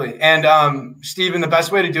 Exactly. And Stephen, the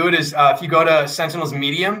best way to do it is if you go to Sentinel's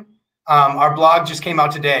Medium, our blog just came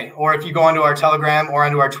out today. Or if you go onto our Telegram or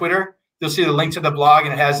onto our Twitter, you'll see the link to the blog,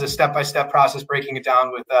 and it has a step-by-step process breaking it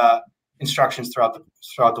down with instructions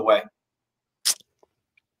throughout the way.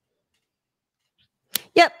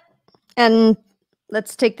 Yep. And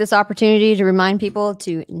let's take this opportunity to remind people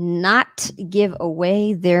to not give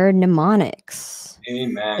away their mnemonics.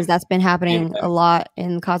 Amen. Because that's been happening a lot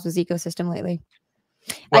in the Cosmos ecosystem lately.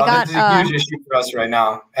 Well, this is a huge issue for us right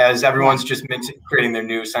now, as everyone's just creating their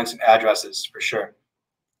new addresses, for sure.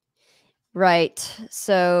 Right.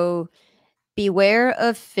 So beware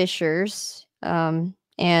of phishers,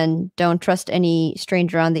 and don't trust any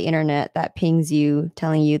stranger on the internet that pings you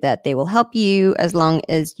telling you that they will help you, as long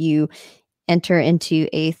as you enter into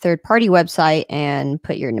a third-party website and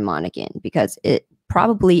put your mnemonic in, because it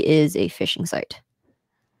probably is a phishing site.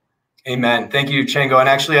 Amen. Thank you, Chango. And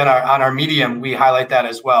actually on our Medium, we highlight that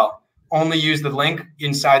as well. Only use the link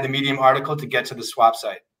inside the Medium article to get to the swap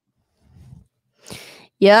site.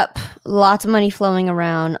 Yep. Lots of money flowing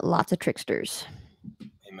around, lots of tricksters.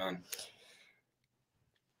 Amen.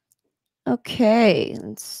 Okay.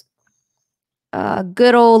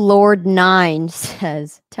 Good old Lord 9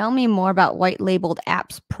 says, tell me more about white labeled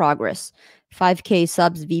apps progress. 5K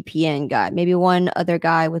subs VPN guy. Maybe one other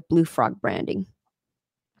guy with Blue Frog branding.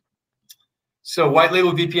 So white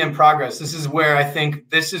label VPN progress, this is where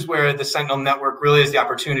the Sentinel Network really has the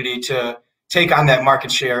opportunity to take on that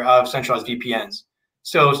market share of centralized VPNs.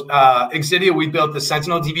 So Exidia, we built the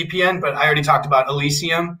Sentinel dVPN, but I already talked about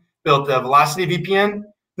Elysium, built the Velocity VPN.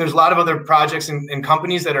 There's a lot of other projects and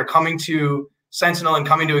companies that are coming to Sentinel and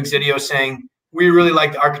coming to Exidio saying, we really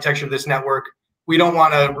like the architecture of this network. We don't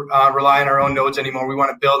want to rely on our own nodes anymore. We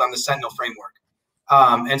want to build on the Sentinel framework.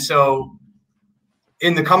 And so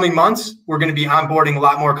in the coming months, we're going to be onboarding a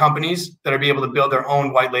lot more companies that are be able to build their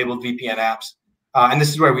own white labeled VPN apps. And this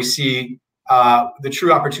is where we see the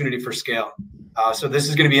true opportunity for scale. So this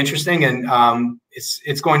is going to be interesting, and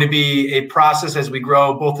it's going to be a process as we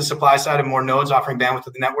grow both the supply side of more nodes offering bandwidth to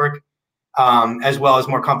the network, as well as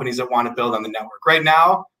more companies that want to build on the network. Right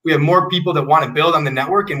now, we have more people that want to build on the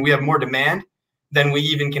network, and we have more demand than we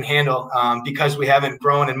even can handle because we haven't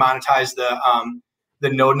grown and monetized the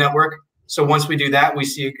node network. So once we do that,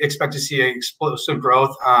 we expect to see an explosive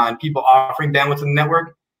growth on people offering bandwidth to the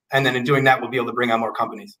network, and then in doing that, we'll be able to bring on more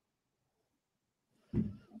companies.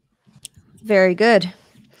 Very good.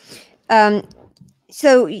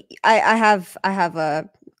 So I have a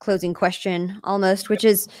closing question almost, which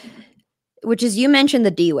is you mentioned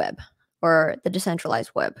the dWeb, or the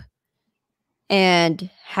decentralized web, and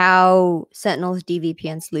how Sentinel's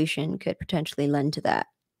dVPN solution could potentially lend to that.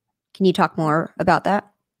 Can you talk more about that?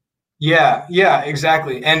 Yeah,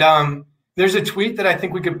 exactly. And there's a tweet that I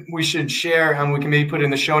think we should share, and we can maybe put it in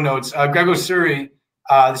the show notes. Gregor Suri,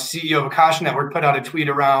 the CEO of Akash Network, put out a tweet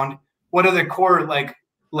around what are the core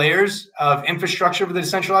layers of infrastructure for the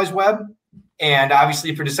decentralized web, and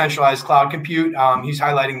obviously for decentralized cloud compute, he's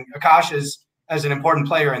highlighting Akash as an important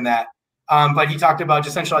player in that. But he talked about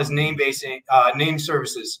decentralized name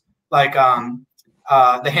services like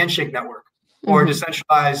the Handshake Network, or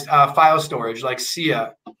decentralized file storage like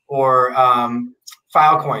SIA or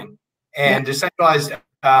Filecoin, and decentralized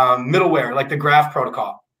middleware like the Graph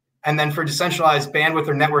protocol. And then for decentralized bandwidth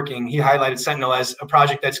or networking, he highlighted Sentinel as a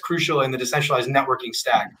project that's crucial in the decentralized networking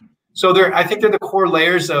stack. So I think they're the core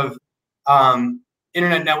layers of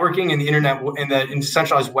internet networking and the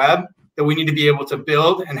decentralized web that we need to be able to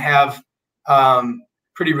build and have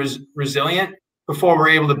pretty resilient before we're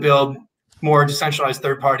able to build more decentralized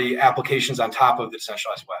third-party applications on top of the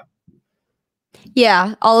decentralized web.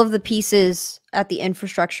 Yeah, all of the pieces at the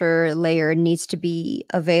infrastructure layer needs to be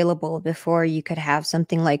available before you could have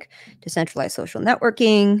something like decentralized social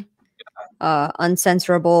networking,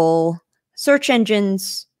 uncensorable search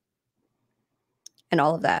engines, and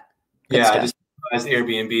all of that. Decentralized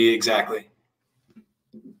Airbnb, exactly.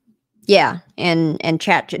 Yeah, and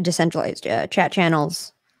decentralized chat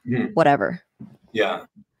channels, whatever. Yeah,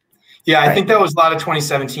 I think that was a lot of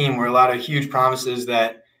 2017, where a lot of huge promises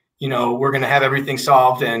that, we're going to have everything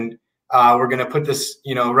solved, and we're going to put this,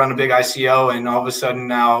 run a big ICO, and all of a sudden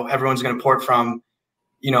now everyone's going to port from,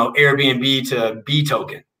 Airbnb to B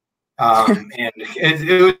token. And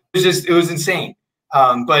it was insane.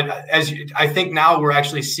 But I think now we're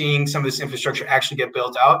actually seeing some of this infrastructure actually get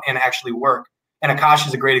built out and actually work. And Akash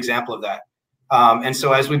is a great example of that. And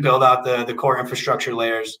so as we build out the core infrastructure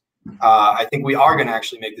layers, I think we are going to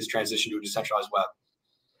actually make this transition to a decentralized web.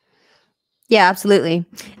 Yeah, absolutely.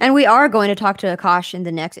 And we are going to talk to Akash in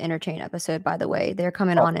the next Interchain episode, by the way. They're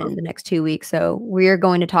coming on in the next 2 weeks. So we're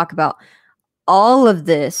going to talk about all of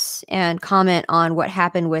this and comment on what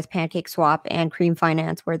happened with PancakeSwap and Cream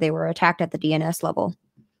Finance, where they were attacked at the DNS level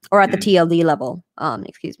or at the TLD level.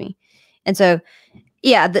 Excuse me. And so,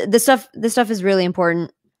 yeah, the stuff is really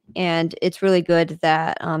important, and it's really good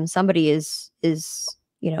that somebody is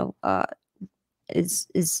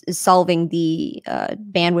solving the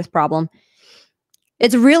bandwidth problem.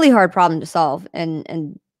 It's a really hard problem to solve,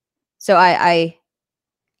 and so I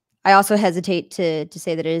also hesitate to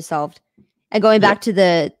say that it is solved. And going back to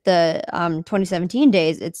the 2017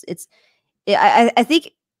 days, I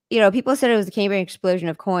think, you know, people said it was the Cambrian explosion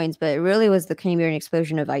of coins, but it really was the Cambrian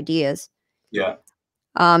explosion of ideas. Yeah.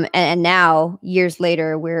 And now, years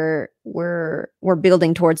later, we're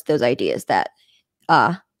building towards those ideas that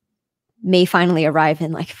may finally arrive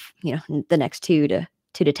in, like, you know, the next 2 to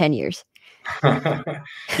 10 years. Yeah,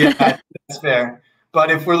 that's fair. But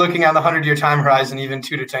if we're looking on the 100-year time horizon, even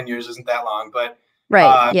 2 to 10 years isn't that long. But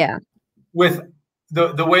right, yeah. With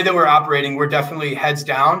the way that we're operating, we're definitely heads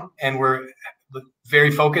down, and we're very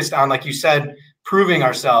focused on, like you said, proving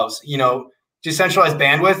ourselves. You know, decentralized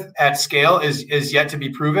bandwidth at scale is yet to be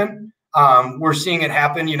proven. We're seeing it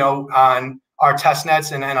happen, you know, on our test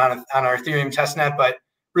nets and on our Ethereum test net, but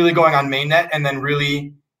really going on mainnet and then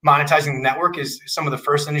really monetizing the network is some of the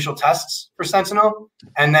first initial tests for Sentinel.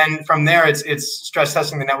 And then from there, it's stress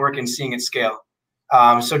testing the network and seeing it scale.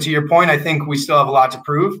 So to your point, I think we still have a lot to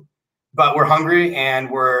prove, but we're hungry and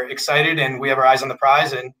we're excited and we have our eyes on the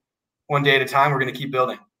prize, and one day at a time, we're going to keep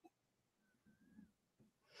building.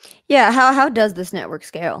 Yeah. How does this network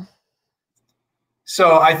scale?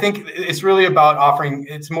 So I think it's really about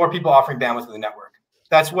it's more people offering bandwidth to the network.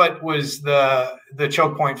 That's what was the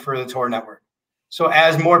choke point for the Tor network. So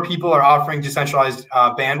as more people are offering decentralized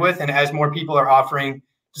bandwidth, and as more people are offering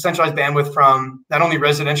decentralized bandwidth from not only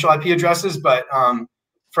residential IP addresses, but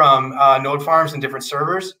from node farms and different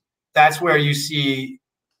servers, that's where you see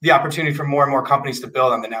the opportunity for more and more companies to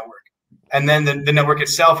build on the network. And then the network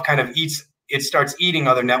itself kind of starts eating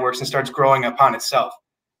other networks and starts growing upon itself.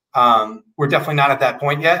 We're definitely not at that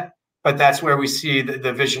point yet, but that's where we see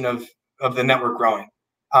the vision of the network growing.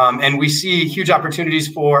 And we see huge opportunities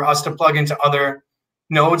for us to plug into other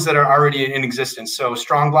nodes that are already in existence. So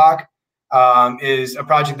Strongblock is a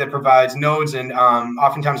project that provides nodes and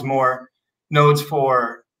oftentimes more nodes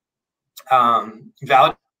for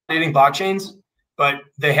validating blockchains, but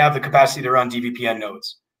they have the capacity to run dVPN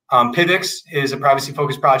nodes. Pivx is a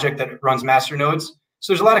privacy-focused project that runs master nodes.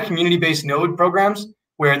 So there's a lot of community-based node programs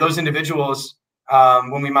where those individuals,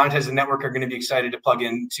 when we monetize the network, are going to be excited to plug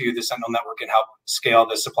into the Sentinel network and help scale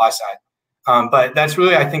the supply side. But that's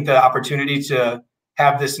really, I think, the opportunity to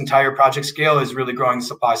have this entire project scale is really growing the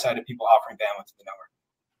supply side of people offering bandwidth to the network.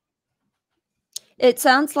 It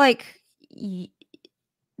sounds like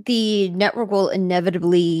the network will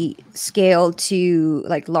inevitably scale to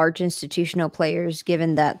like large institutional players,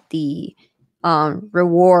 given that the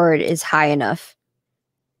reward is high enough.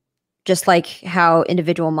 Just like how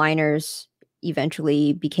individual miners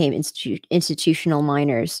eventually became institutional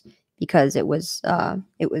miners because there was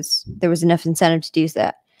enough incentive to do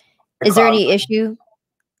that. Is there any issue?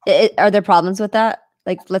 Are there problems with that?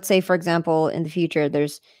 Like, let's say, for example, in the future,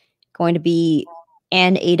 there's going to be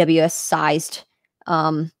an AWS-sized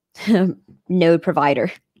node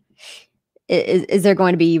provider. Is there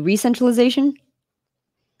going to be re-centralization?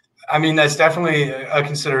 I mean, that's definitely a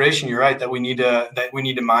consideration. You're right that we need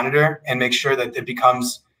to monitor and make sure that it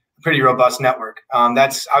becomes a pretty robust network.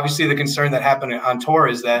 That's obviously the concern that happened on Tor,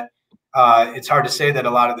 is that it's hard to say that a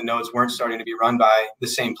lot of the nodes weren't starting to be run by the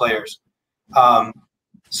same players.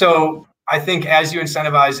 So I think as you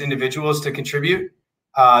incentivize individuals to contribute,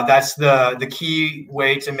 that's the key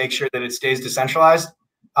way to make sure that it stays decentralized.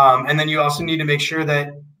 And then you also need to make sure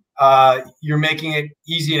that you're making it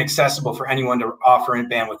easy and accessible for anyone to offer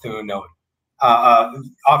bandwidth to a node,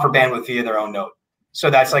 offer bandwidth via their own node. So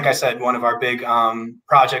that's, like I said, one of our big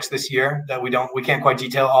projects this year that we can't quite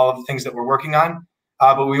detail all of the things that we're working on,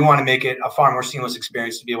 but we want to make it a far more seamless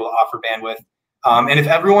experience to be able to offer bandwidth. And if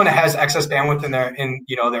everyone has excess bandwidth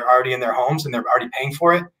they're already in their homes and they're already paying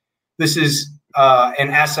for it, this is an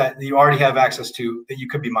asset that you already have access to that you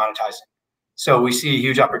could be monetizing. So we see a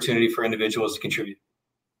huge opportunity for individuals to contribute.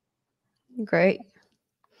 Great.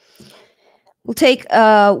 We'll take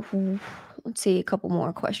let's see, a couple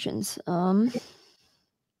more questions.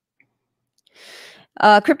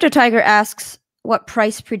 Crypto Tiger asks, what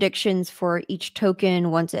price predictions for each token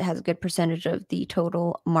once it has a good percentage of the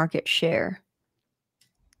total market share?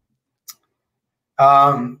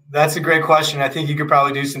 That's a great question. I think you could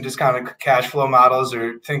probably do some discounted cash flow models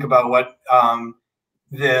or think about what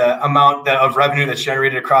the amount of revenue that's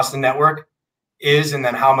generated across the network is, and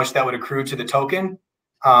then how much that would accrue to the token.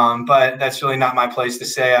 But that's really not my place to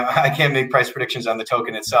say. I can't make price predictions on the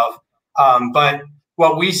token itself. But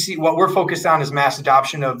what we're focused on is mass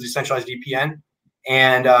adoption of decentralized VPN.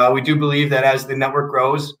 And we do believe that as the network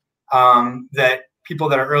grows, that people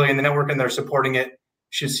that are early in the network and they're supporting it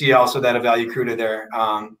should see also that a value accrue to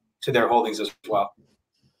their holdings as well.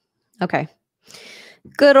 Okay.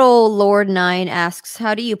 Good old Lord 9 asks,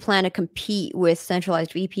 how do you plan to compete with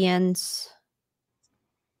centralized VPNs?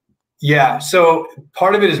 Yeah, so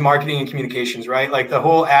part of it is marketing and communications, right? Like the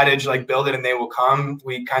whole adage, like build it and they will come,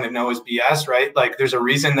 we kind of know is BS, right? Like there's a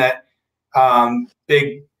reason that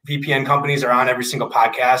big VPN companies are on every single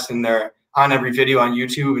podcast and they're on every video on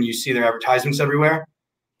YouTube and you see their advertisements everywhere,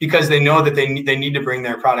 because they know that they need to bring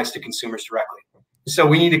their products to consumers directly. So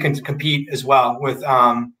we need to compete as well with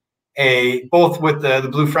both with the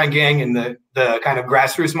Blue Friend Gang and the kind of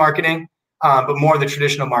grassroots marketing, but more the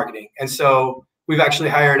traditional marketing. And so we've actually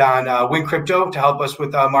hired on Win Crypto to help us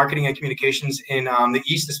with marketing and communications in the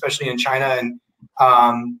East, especially in China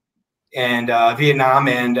and Vietnam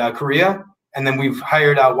and Korea. And then we've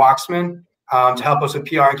hired Waxman to help us with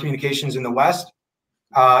PR and communications in the West.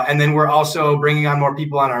 And then we're also bringing on more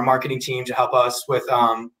people on our marketing team to help us with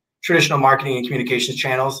traditional marketing and communications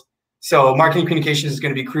channels. So marketing communications is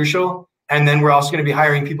going to be crucial. And then we're also going to be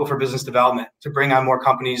hiring people for business development to bring on more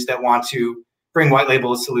companies that want to bring white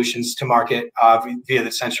label solutions to market via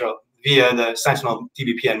the Sentinel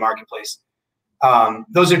dVPN marketplace.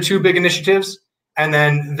 Those are two big initiatives. And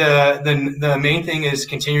then the main thing is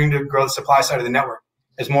continuing to grow the supply side of the network.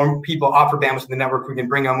 As more people offer bandwidth to the network, we can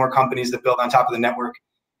bring on more companies that build on top of the network,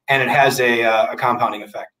 and it has a compounding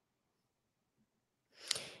effect.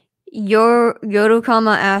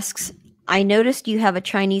 Yorukama asks, I noticed you have a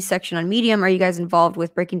Chinese section on Medium. Are you guys involved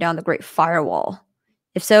with breaking down the Great Firewall?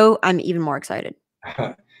 If so, I'm even more excited.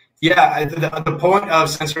 Yeah, the point of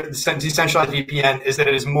decentralized VPN is that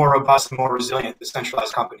it is more robust and more resilient than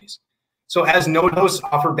centralized companies. So as node hosts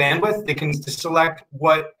offer bandwidth, they can select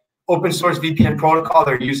what open source VPN protocol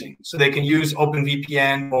they're using. So they can use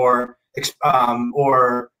OpenVPN or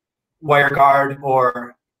WireGuard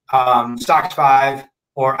or SOC 5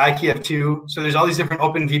 or IKF2. So there's all these different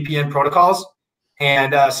open VPN protocols,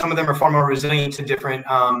 and some of them are far more resilient to different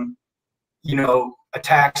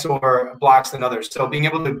attacks or blocks than others. So being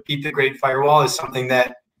able to beat the Great Firewall is something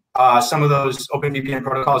that some of those open VPN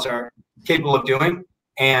protocols are capable of doing.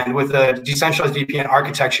 And with a decentralized VPN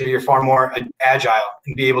architecture, you're far more agile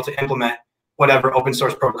and be able to implement whatever open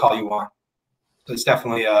source protocol you want. So it's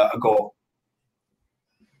definitely a goal.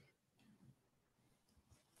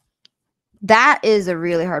 That is a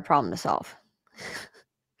really hard problem to solve.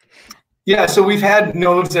 Yeah, so we've had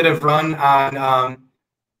nodes that have run on,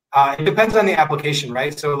 it depends on the application,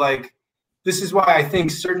 right? So like, this is why I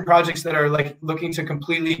think certain projects that are like looking to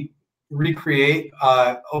completely recreate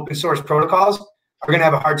open source protocols are going to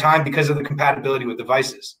have a hard time because of the compatibility with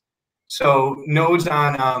devices. So nodes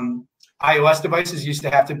on iOS devices used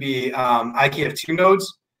to have to be IKF2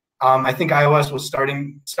 nodes. I think iOS will start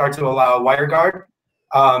to allow WireGuard,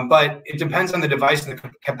 but it depends on the device and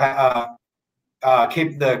the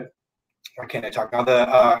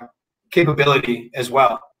capability as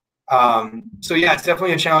well. So yeah, it's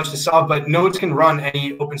definitely a challenge to solve, but nodes can run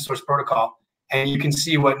any open source protocol, and you can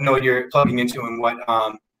see what node you're plugging into and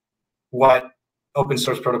what open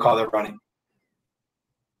source protocol they're running.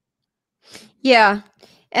 Yeah,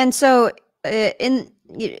 and so in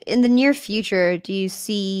the near future, do you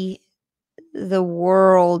see the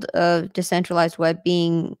world of decentralized web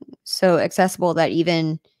being so accessible that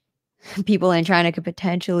even people in China could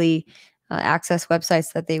potentially access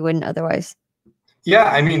websites that they wouldn't otherwise? Yeah,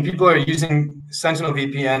 I mean, people are using Sentinel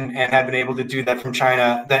VPN and have been able to do that from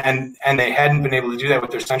China, and they hadn't been able to do that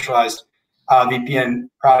with their centralized VPN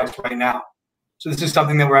products right now. So this is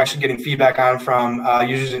something that we're actually getting feedback on from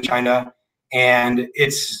users in China, and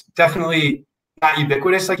it's definitely not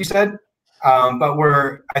ubiquitous, like you said. But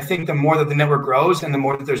I think the more that the network grows and the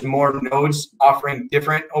more that there's more nodes offering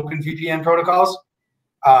different open VPN protocols,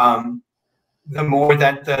 the more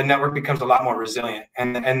that the network becomes a lot more resilient.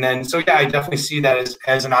 And then, so yeah, I definitely see that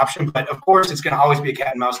as an option, but of course it's going to always be a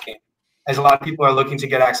cat and mouse game, as a lot of people are looking to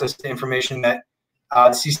get access to information that the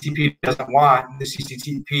CCTP doesn't want. The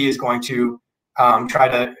CCTP is going to try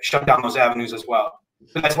to shut down those avenues as well.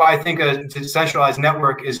 So that's why I think a decentralized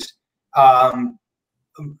network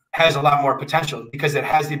has a lot more potential, because it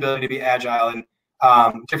has the ability to be agile, and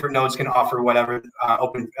different nodes can offer whatever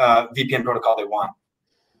open VPN protocol they want.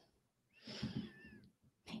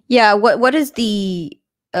 Yeah. What is the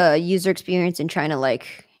user experience in China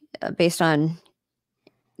like, based on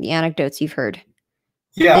the anecdotes you've heard?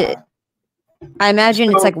 Yeah. I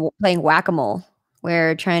imagine it's like playing whack-a-mole,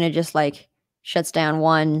 where China just like shuts down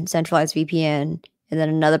one centralized VPN and then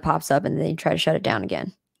another pops up and they try to shut it down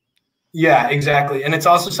again. Yeah, exactly. And it's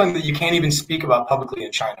also something that you can't even speak about publicly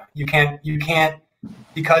in China. You can't,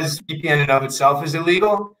 because VPN in and of itself is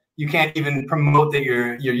illegal, you can't even promote that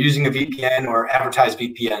you're using a VPN or advertise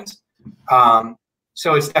VPNs.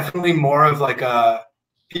 So it's definitely more of like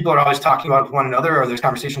people are always talking about it with one another, or there's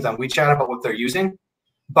conversations on WeChat about what they're using.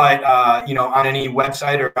 But on any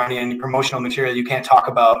website or on any promotional material, you can't talk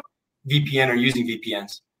about VPN or using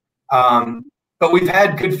VPNs. But we've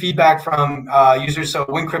had good feedback from users. So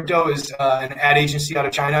Win Crypto is an ad agency out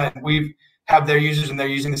of China, and we have their users, and they're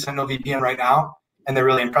using the Sentinel VPN right now, and they're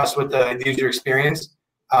really impressed with the user experience.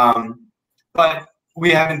 But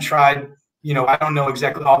we haven't tried. I don't know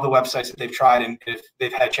exactly all the websites that they've tried and if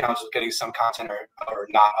they've had challenges with getting some content or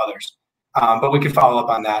not others. But we could follow up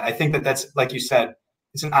on that. I think that's, like you said,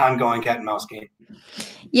 it's an ongoing cat and mouse game.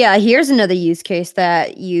 Yeah, here's another use case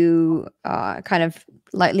that you kind of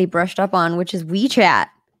lightly brushed up on, which is WeChat.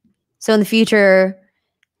 So in the future,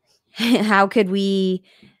 how could we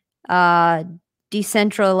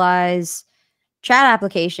decentralize chat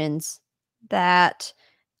applications that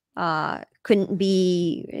couldn't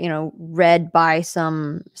be, read by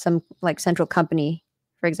some like central company,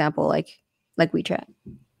 for example, like WeChat?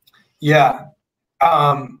 Yeah.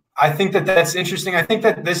 I think that's interesting. I think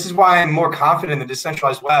that this is why I'm more confident in the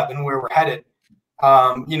decentralized web and where we're headed.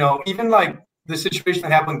 Even like the situation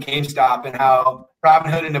that happened with GameStop and how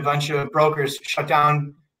Robinhood and a bunch of brokers shut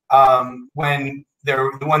down when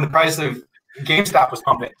the price of GameStop was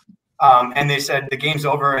pumping, and they said the game's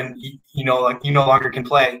over and you no longer can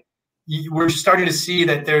play. We're starting to see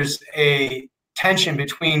that there's a tension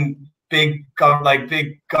between big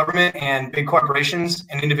government and big corporations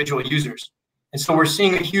and individual users. And so we're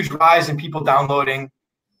seeing a huge rise in people downloading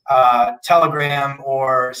Telegram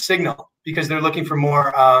or Signal because they're looking for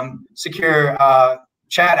more secure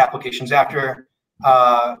chat applications after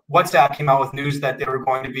WhatsApp came out with news that they were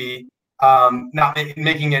going to be not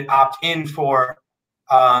making it opt-in for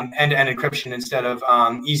end-to-end encryption instead of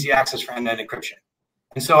easy access for end-to-end encryption.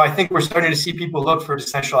 And so I think we're starting to see people look for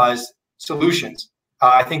decentralized solutions.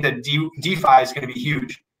 I think that DeFi is going to be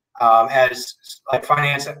huge as like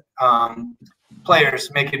finance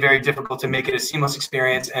players make it very difficult to make it a seamless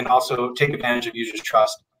experience and also take advantage of users'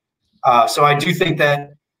 trust. So I do think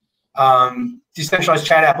that decentralized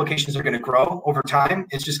chat applications are going to grow over time.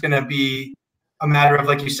 It's just going to be a matter of,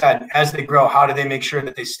 like you said, as they grow, how do they make sure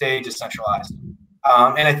that they stay decentralized?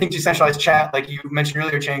 And I think decentralized chat, like you mentioned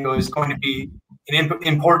earlier, Chango, is going to be an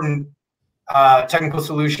important technical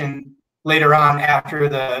solution later on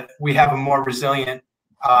after we have a more resilient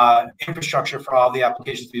infrastructure for all the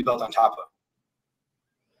applications to be built on top of.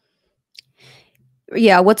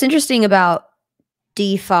 Yeah, what's interesting about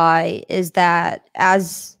DeFi is that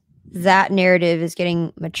as that narrative is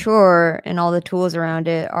getting mature and all the tools around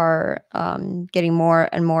it are getting more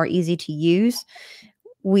and more easy to use,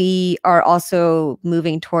 we are also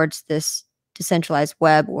moving towards this decentralized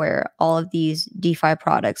web where all of these DeFi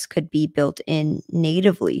products could be built in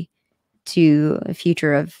natively to a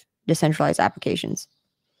future of decentralized applications.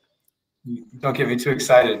 Don't get me too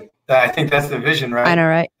excited. I think that's the vision, right? I know,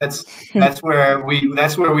 right? That's where we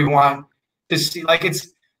want to see. Like,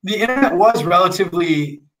 the internet was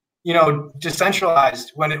relatively,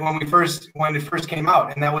 decentralized when it first came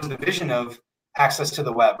out, and that was the vision of access to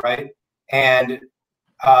the web, right? And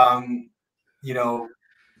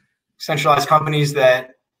centralized companies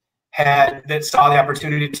that saw the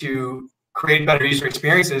opportunity to create better user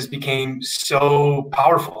experiences became so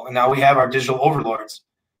powerful, and now we have our digital overlords.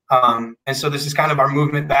 And so this is kind of our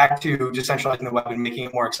movement back to decentralizing the web and making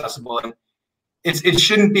it more accessible. And it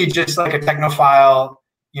shouldn't be just like a technophile,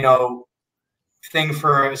 thing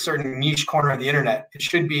for a certain niche corner of the internet. It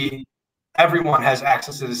should be everyone has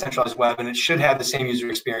access to the decentralized web, and it should have the same user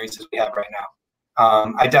experience as we have right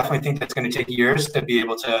now. I definitely think that's going to take years to be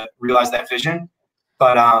able to realize that vision.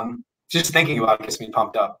 But just thinking about it gets me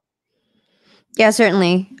pumped up. Yeah,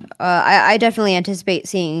 certainly. I definitely anticipate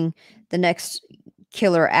seeing the next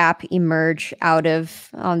killer app emerge out of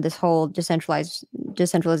this whole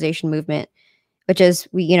decentralization movement, which is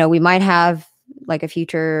we might have like a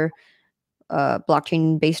future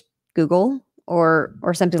blockchain based Google or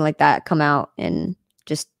something like that come out and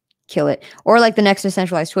just kill it, or like the next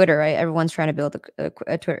decentralized Twitter, right? Everyone's trying to build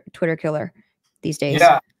a Twitter killer these days.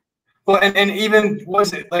 Yeah. Well, and even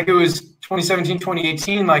was it 2017,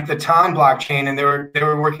 2018, like the TON blockchain, and they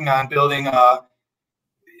were working on building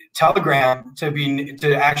Telegram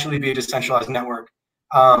to actually be a decentralized network,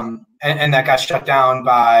 and that got shut down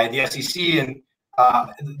by the SEC, and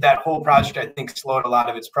that whole project I think slowed a lot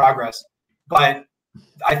of its progress. But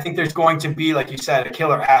I think there's going to be, like you said, a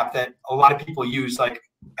killer app that a lot of people use, like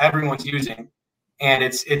everyone's using, and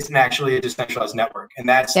it's actually a decentralized network, and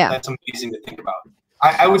that's amazing to think about.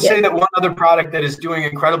 I would say that one other product that is doing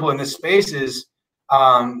incredible in this space is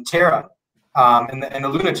Terra, and the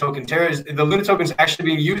Luna token. The Luna token is actually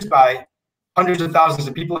being used by hundreds of thousands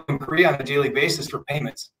of people in Korea on a daily basis for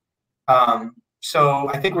payments. So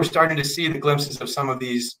I think we're starting to see the glimpses of some of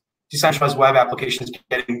these decentralized web applications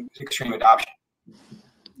getting extreme adoption.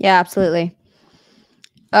 Yeah, absolutely.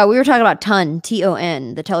 We were talking about Ton,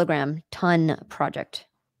 T-O-N, the Telegram Ton project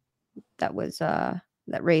that was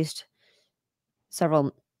that raised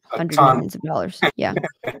several hundred millions of dollars. Yeah.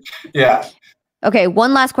 Yeah. Okay,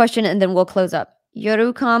 one last question and then we'll close up.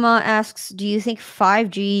 Yorukama asks, do you think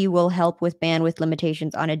 5G will help with bandwidth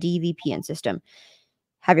limitations on a dVPN system?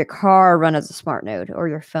 Have your car run as a smart node or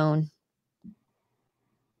your phone?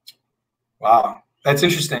 Wow, that's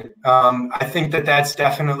interesting. I think that that's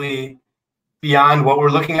definitely beyond what we're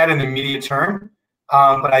looking at in the immediate term.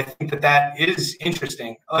 But I think that that is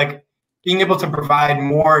interesting. Like being able to provide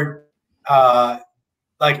more,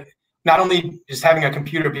 like not only just having a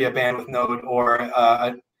computer be a bandwidth node or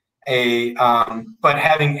but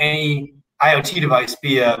having any IoT device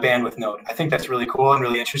be a bandwidth node. I think that's really cool and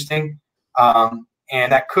really interesting. And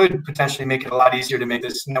that could potentially make it a lot easier to make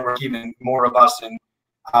this network even more robust and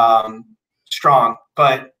strong.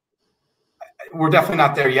 But we're definitely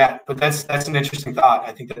not there yet. But that's an interesting thought.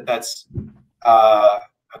 I think that that's a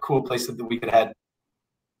cool place that we could head.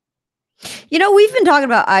 You know, we've been talking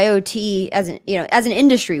about IoT as an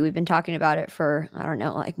industry. We've been talking about it for, I don't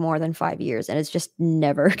know, like more than 5 years, and it's just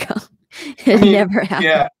never come. Never happened.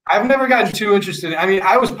 Yeah, I've never gotten too interested. I mean,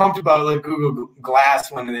 I was pumped about like Google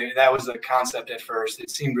Glass when that was a concept at first.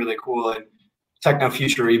 It seemed really cool and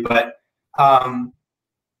techno-futury, but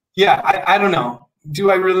yeah, I don't know.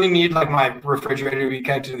 Do I really need like my refrigerator to be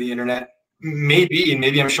connected to the internet? Maybe, and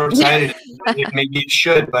maybe I'm short-sighted. Maybe it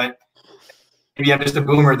should, but maybe I'm just a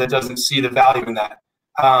boomer that doesn't see the value in that.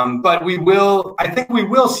 But I think we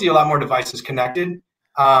will see a lot more devices connected,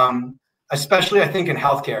 especially I think in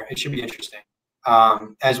healthcare. It should be interesting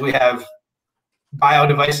as we have bio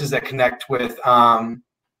devices that connect with all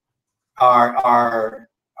of our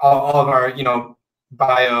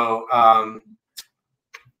bio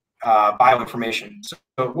information. So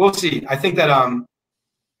we'll see. I think that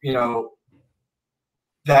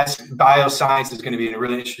that's bioscience is going to be in a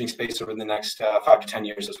really interesting space over the next 5 to 10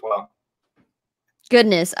 years as well.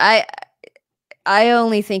 Goodness, I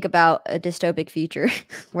only think about a dystopic future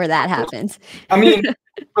where that happens. I mean,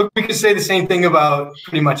 we could say the same thing about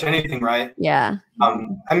pretty much anything, right? Yeah.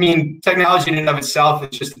 I mean, technology in and of itself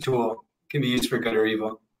is just a tool. It can be used for good or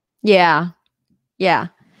evil. Yeah. Yeah.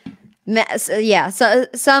 Yeah. So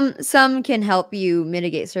some can help you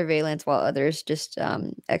mitigate surveillance while others just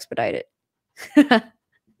expedite it.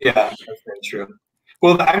 Yeah, that's very true.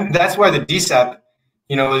 Well, that's why the DCEP,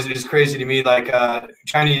 is crazy to me. Like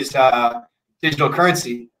Chinese digital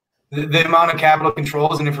currency, the amount of capital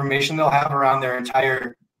controls and information they'll have around their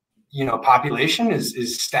entire, population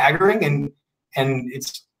is staggering, and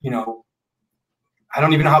it's I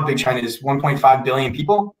don't even know how big China is. 1.5 billion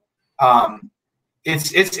people.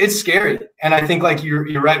 It's scary, and I think like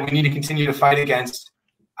you're right. We need to continue to fight against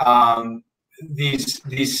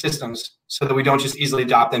these systems so that we don't just easily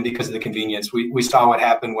adopt them because of the convenience. We saw what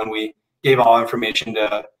happened when we gave all information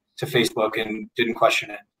to Facebook and didn't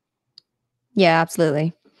question it. Yeah,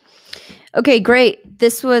 absolutely. Okay, great.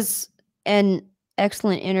 This was an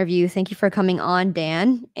excellent interview. Thank you for coming on,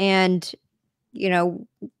 Dan. And,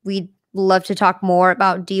 we'd love to talk more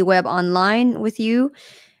about dWeb Online with you.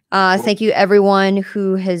 Thank you everyone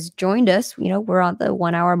who has joined us. We're on the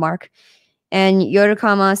 1 hour mark. And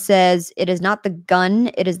Yorukama says, it is not the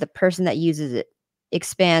gun, it is the person that uses it.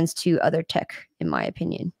 Expands to other tech, in my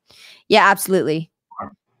opinion. Yeah, absolutely.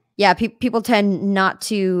 Yeah, people tend not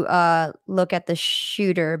to look at the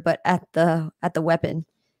shooter, but at the weapon,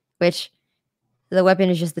 which the weapon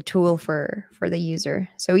is just the tool for the user.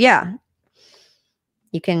 So yeah,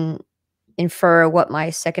 you can infer what my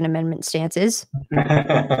Second Amendment stance is.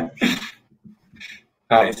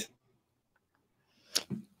 Nice.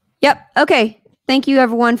 Yep. Okay. Thank you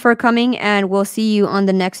everyone for coming, and we'll see you on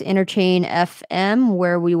the next Interchain FM,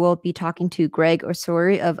 where we will be talking to Greg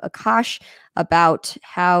Osori of Akash about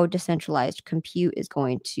how decentralized compute is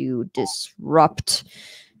going to disrupt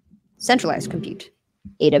centralized compute,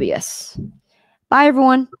 AWS. Bye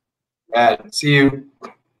everyone. Yeah, see you.